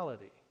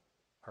homosexuality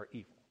are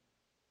evil.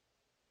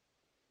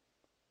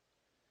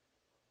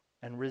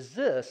 And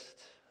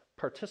resist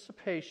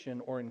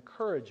participation or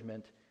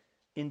encouragement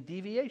in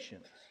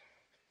deviations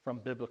from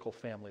biblical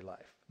family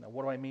life. Now,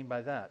 what do I mean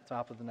by that?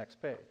 Top of the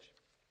next page.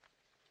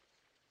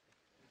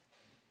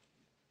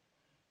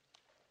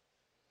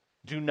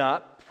 Do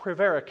not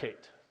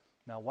prevaricate.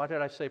 Now, why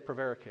did I say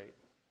prevaricate?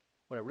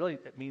 What I really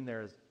mean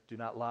there is do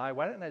not lie.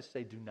 Why didn't I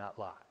say do not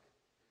lie?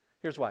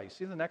 Here's why. You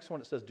see the next one,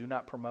 it says do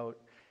not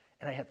promote.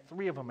 And I had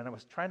 3 of them, and I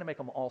was trying to make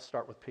them all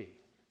start with P.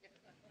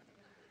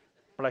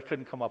 But I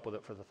couldn't come up with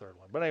it for the third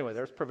one. But anyway,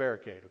 there's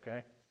prevaricate,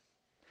 okay?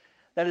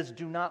 That is,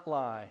 do not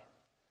lie.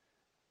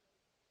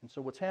 And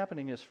so what's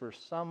happening is for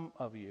some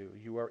of you,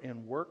 you are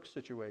in work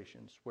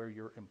situations where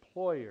your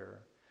employer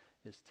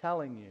is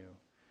telling you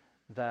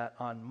that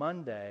on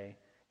Monday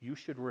you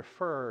should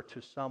refer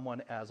to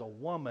someone as a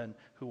woman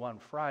who on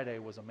Friday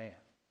was a man.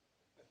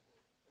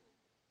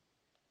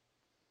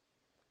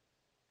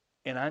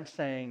 And I'm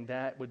saying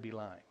that would be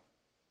lying.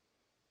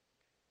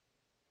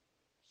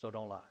 so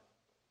don't lie.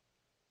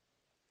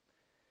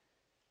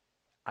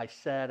 I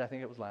said, I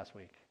think it was last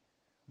week,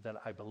 that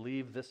I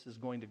believe this is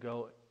going to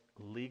go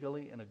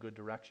legally in a good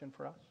direction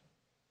for us,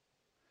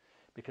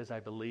 because I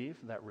believe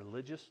that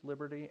religious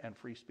liberty and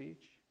free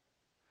speech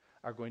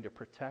are going to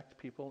protect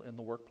people in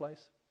the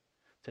workplace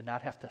to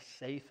not have to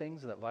say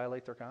things that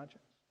violate their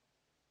conscience.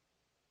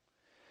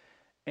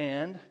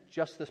 And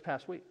just this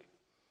past week,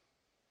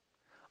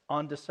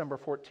 on December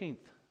 14th,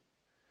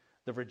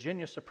 the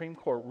Virginia Supreme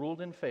Court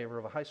ruled in favor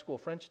of a high school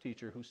French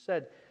teacher who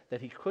said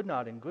that he could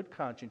not, in good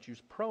conscience,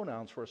 use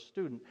pronouns for a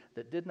student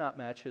that did not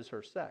match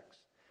his/her sex.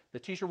 The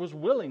teacher was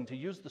willing to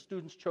use the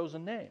student's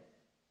chosen name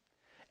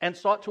and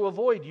sought to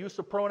avoid use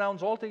of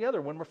pronouns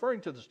altogether when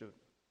referring to the student.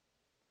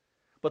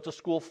 But the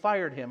school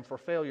fired him for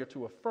failure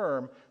to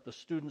affirm the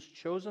student's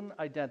chosen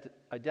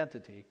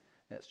identity,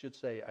 and it should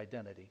say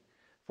identity,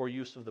 for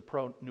use of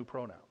the new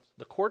pronouns.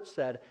 The court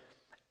said,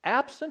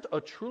 absent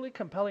a truly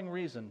compelling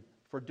reason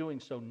for doing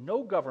so,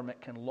 no government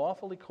can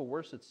lawfully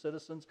coerce its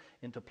citizens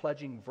into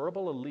pledging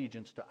verbal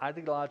allegiance to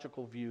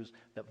ideological views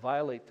that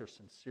violate their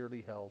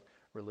sincerely held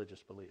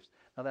religious beliefs.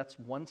 Now that's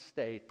one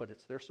state, but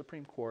it's their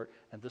Supreme Court,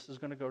 and this is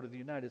going to go to the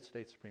United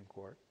States Supreme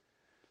Court.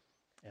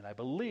 And I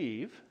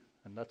believe,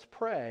 and let's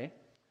pray,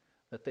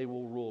 that they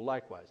will rule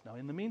likewise. Now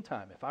in the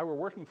meantime, if I were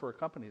working for a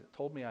company that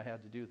told me I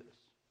had to do this,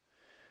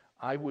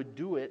 I would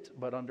do it,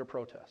 but under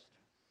protest.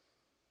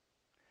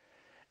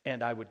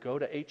 And I would go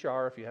to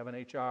HR, if you have an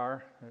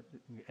HR,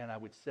 and I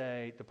would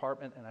say,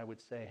 department, and I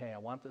would say, hey, I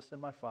want this in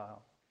my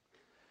file.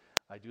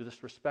 I do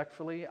this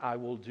respectfully. I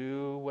will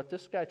do what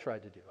this guy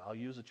tried to do. I'll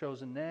use a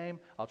chosen name.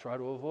 I'll try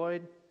to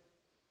avoid.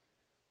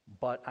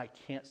 But I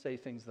can't say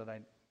things that I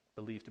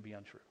believe to be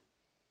untrue.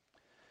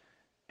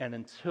 And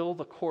until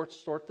the courts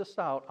sort this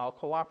out, I'll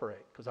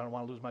cooperate because I don't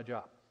want to lose my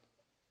job.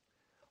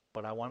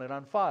 But I want it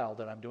on file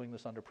that I'm doing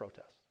this under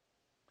protest.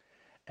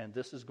 And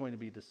this is going to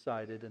be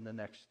decided in the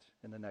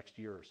next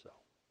year or so.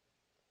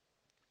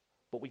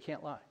 But we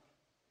can't lie.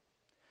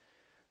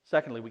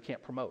 Secondly, we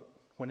can't promote.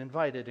 When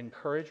invited,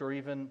 encourage, or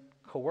even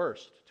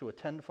coerced to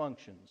attend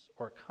functions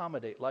or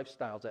accommodate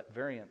lifestyles at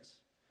variance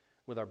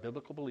with our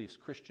biblical beliefs,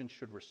 Christians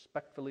should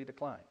respectfully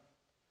decline,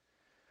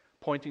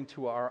 pointing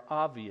to our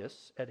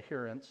obvious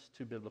adherence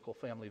to biblical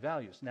family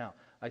values. Now,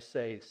 I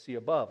say, see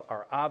above,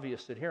 our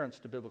obvious adherence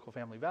to biblical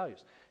family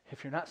values.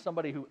 If you're not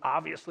somebody who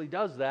obviously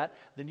does that,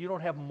 then you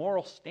don't have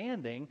moral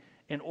standing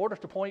in order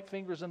to point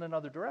fingers in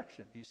another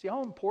direction. Do you see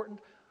how important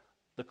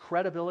the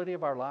credibility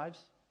of our lives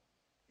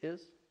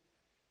is?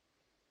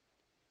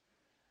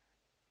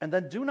 And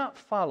then do not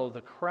follow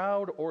the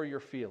crowd or your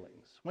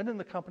feelings. When in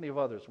the company of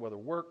others, whether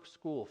work,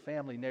 school,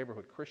 family,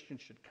 neighborhood,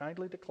 Christians should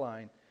kindly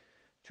decline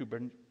to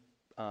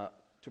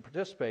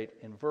participate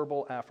in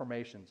verbal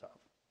affirmations of.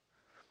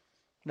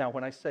 Now,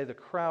 when I say the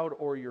crowd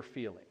or your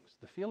feelings,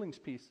 the feelings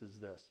piece is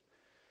this.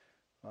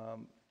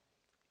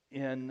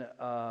 In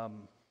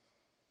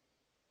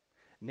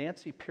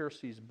Nancy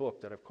Pearcey's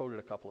book that I've quoted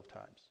a couple of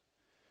times,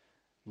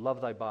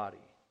 Love Thy Body,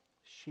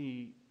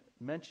 she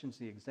mentions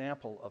the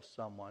example of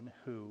someone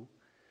who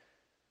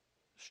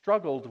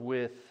struggled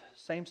with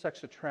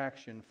same-sex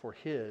attraction for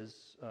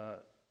his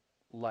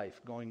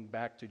life going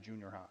back to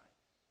junior high.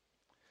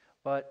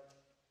 But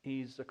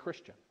he's a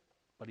Christian,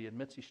 but he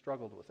admits he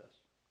struggled with this.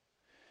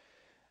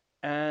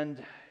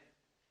 And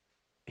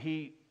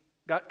he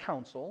got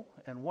counsel,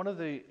 and one of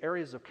the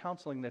areas of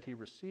counseling that he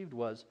received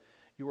was,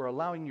 you are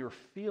allowing your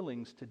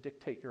feelings to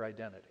dictate your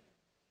identity.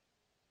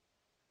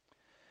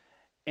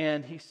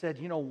 And he said,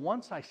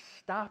 once I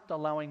stopped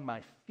allowing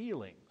my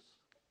feelings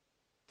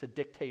to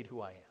dictate who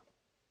I am,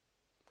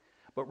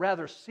 but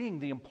rather seeing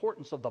the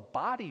importance of the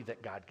body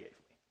that God gave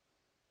me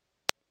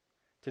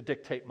to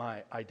dictate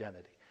my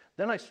identity,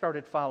 then I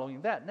started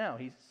following that. Now,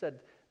 he said,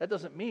 that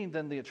doesn't mean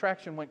then the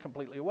attraction went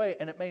completely away,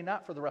 and it may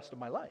not for the rest of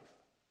my life,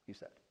 he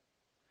said.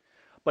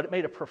 But it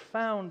made a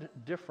profound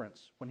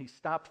difference when he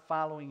stopped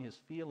following his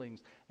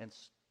feelings and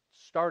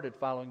started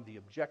following the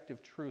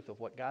objective truth of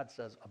what God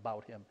says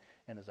about him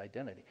and his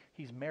identity.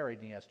 He's married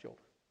and he has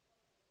children.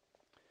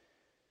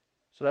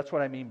 So that's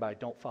what I mean by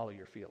don't follow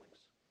your feelings.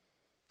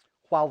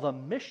 While the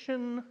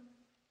mission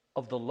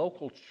of the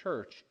local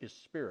church is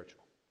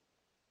spiritual,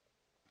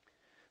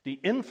 the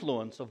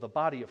influence of the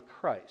body of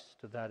Christ,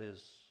 that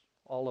is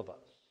all of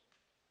us,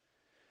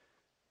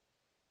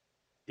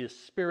 is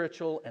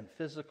spiritual and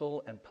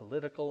physical and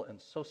political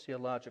and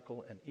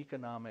sociological and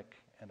economic,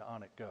 and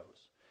on it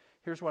goes.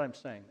 Here's what I'm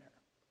saying there.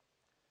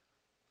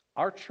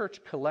 Our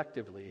church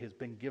collectively has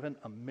been given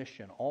a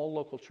mission. All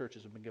local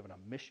churches have been given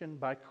a mission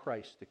by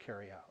Christ to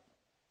carry out.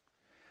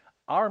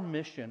 Our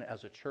mission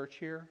as a church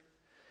here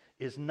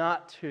is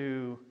not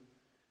to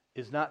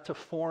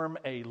form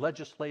a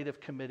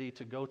legislative committee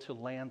to go to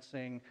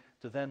Lansing,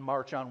 to then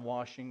march on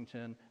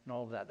Washington and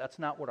all of that. That's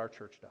not what our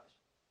church does.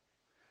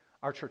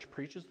 Our church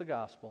preaches the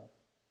gospel,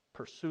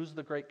 pursues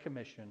the Great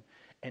Commission,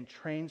 and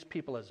trains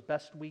people as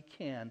best we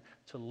can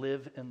to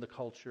live in the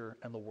culture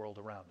and the world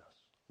around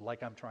us,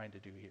 like I'm trying to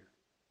do here.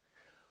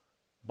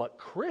 But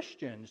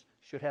Christians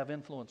should have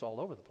influence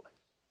all over the place.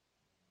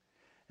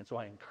 And so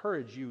I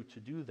encourage you to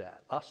do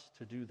that, us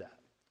to do that.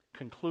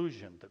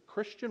 Conclusion: the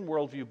Christian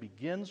worldview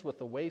begins with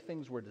the way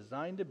things were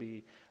designed to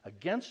be,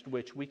 against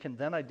which we can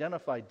then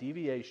identify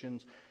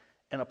deviations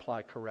and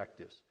apply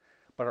correctives.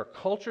 But our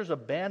culture's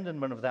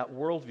abandonment of that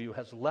worldview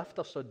has left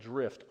us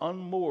adrift,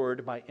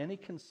 unmoored by any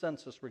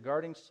consensus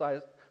regarding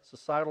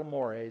societal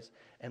mores,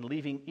 and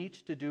leaving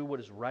each to do what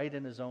is right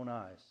in his own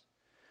eyes.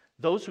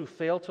 Those who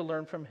fail to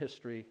learn from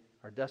history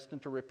are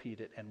destined to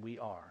repeat it, and we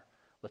are.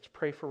 Let's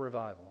pray for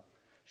revival.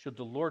 Should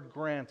the Lord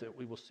grant it,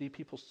 we will see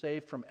people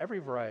saved from every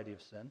variety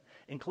of sin,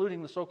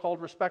 including the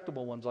so-called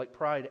respectable ones like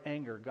pride,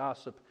 anger,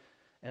 gossip,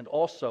 and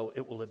also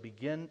it will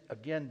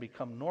again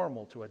become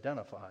normal to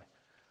identify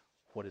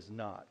what is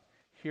not.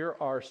 Here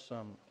are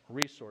some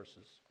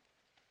resources.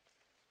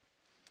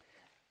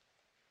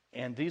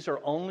 And these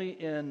are only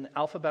in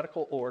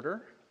alphabetical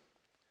order.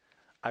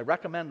 I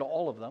recommend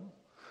all of them.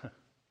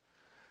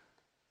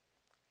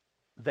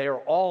 They are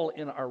all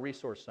in our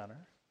resource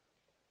center.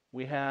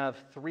 We have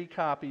 3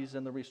 copies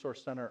in the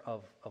Resource Center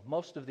of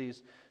most of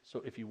these.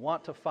 So if you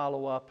want to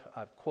follow up,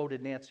 I've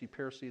quoted Nancy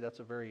Pearcey. That's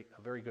a very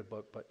good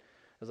book. But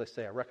as I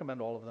say, I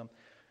recommend all of them.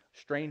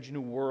 Strange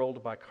New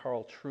World by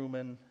Carl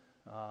Trueman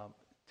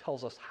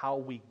tells us how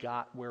we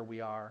got where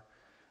we are.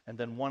 And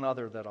then one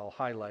other that I'll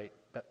highlight,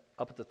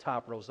 up at the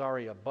top,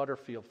 Rosaria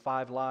Butterfield,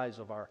 5 Lies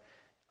of Our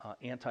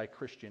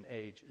Anti-Christian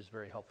Age, is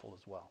very helpful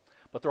as well.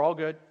 But they're all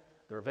good.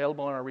 They're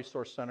available in our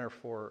Resource Center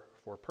for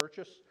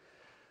purchase.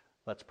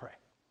 Let's pray.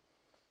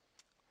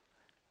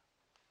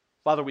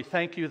 Father, we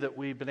thank you that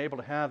we've been able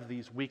to have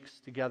these weeks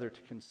together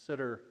to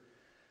consider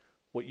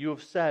what you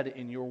have said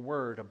in your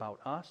word about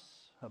us,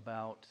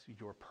 about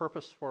your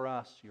purpose for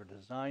us, your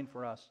design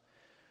for us,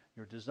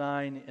 your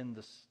design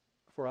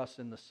for us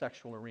in the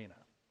sexual arena.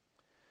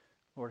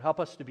 Lord,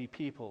 help us to be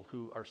people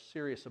who are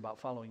serious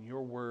about following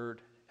your word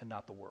and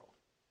not the world.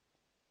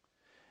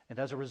 And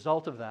as a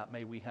result of that,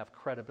 may we have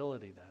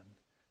credibility then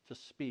to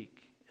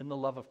speak in the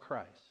love of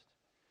Christ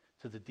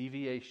to the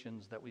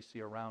deviations that we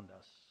see around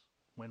us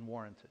when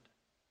warranted.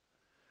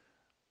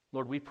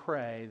 Lord, we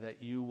pray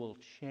that you will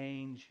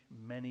change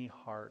many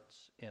hearts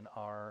in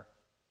our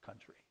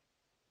country.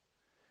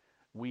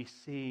 We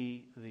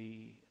see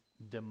the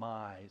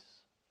demise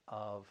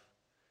of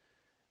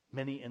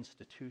many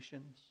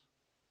institutions.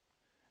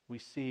 We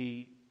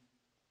see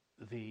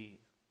the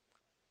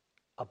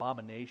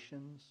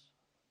abominations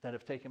that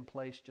have taken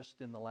place just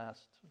in the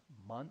last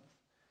month,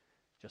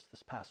 just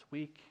this past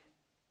week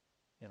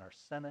in our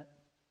Senate.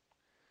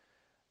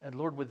 And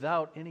Lord,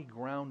 without any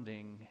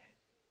grounding,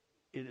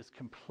 it is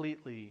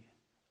completely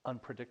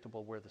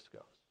unpredictable where this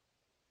goes.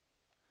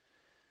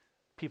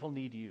 People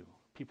need you.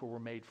 People were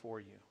made for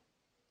you.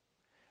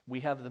 We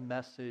have the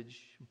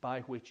message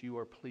by which you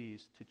are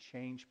pleased to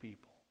change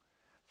people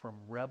from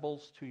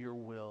rebels to your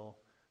will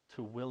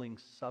to willing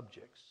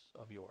subjects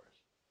of yours.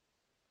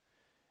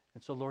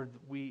 And so, Lord,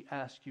 we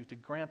ask you to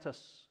grant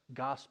us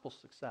gospel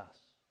success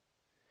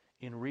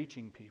in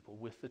reaching people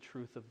with the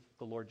truth of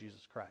the Lord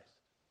Jesus Christ.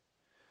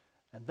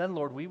 And then,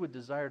 Lord, we would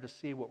desire to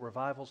see what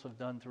revivals have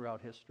done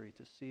throughout history,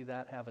 to see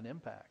that have an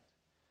impact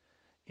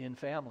in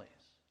families,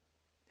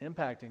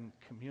 impacting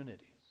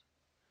communities.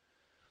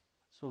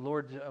 So,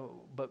 Lord,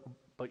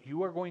 but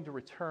you are going to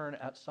return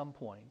at some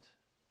point,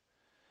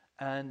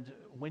 and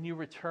when you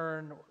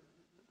return,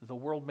 the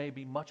world may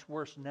be much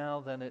worse now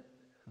than it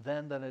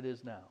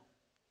is now.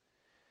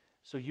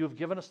 So you have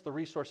given us the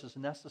resources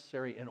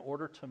necessary in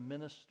order to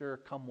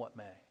minister come what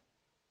may.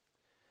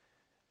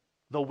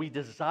 Though we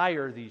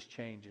desire these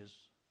changes,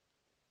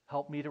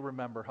 help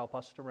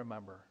us to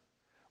remember,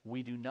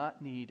 we do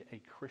not need a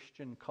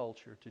Christian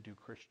culture to do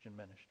Christian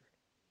ministry.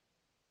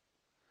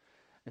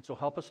 And so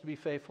help us to be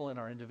faithful in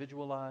our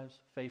individual lives,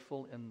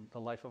 faithful in the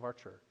life of our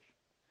church.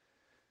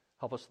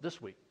 Help us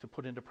this week to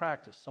put into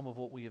practice some of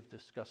what we have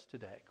discussed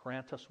today.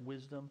 Grant us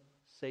wisdom,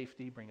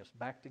 safety, bring us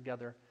back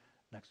together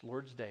next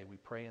Lord's Day. We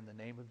pray in the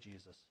name of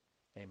Jesus.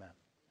 Amen.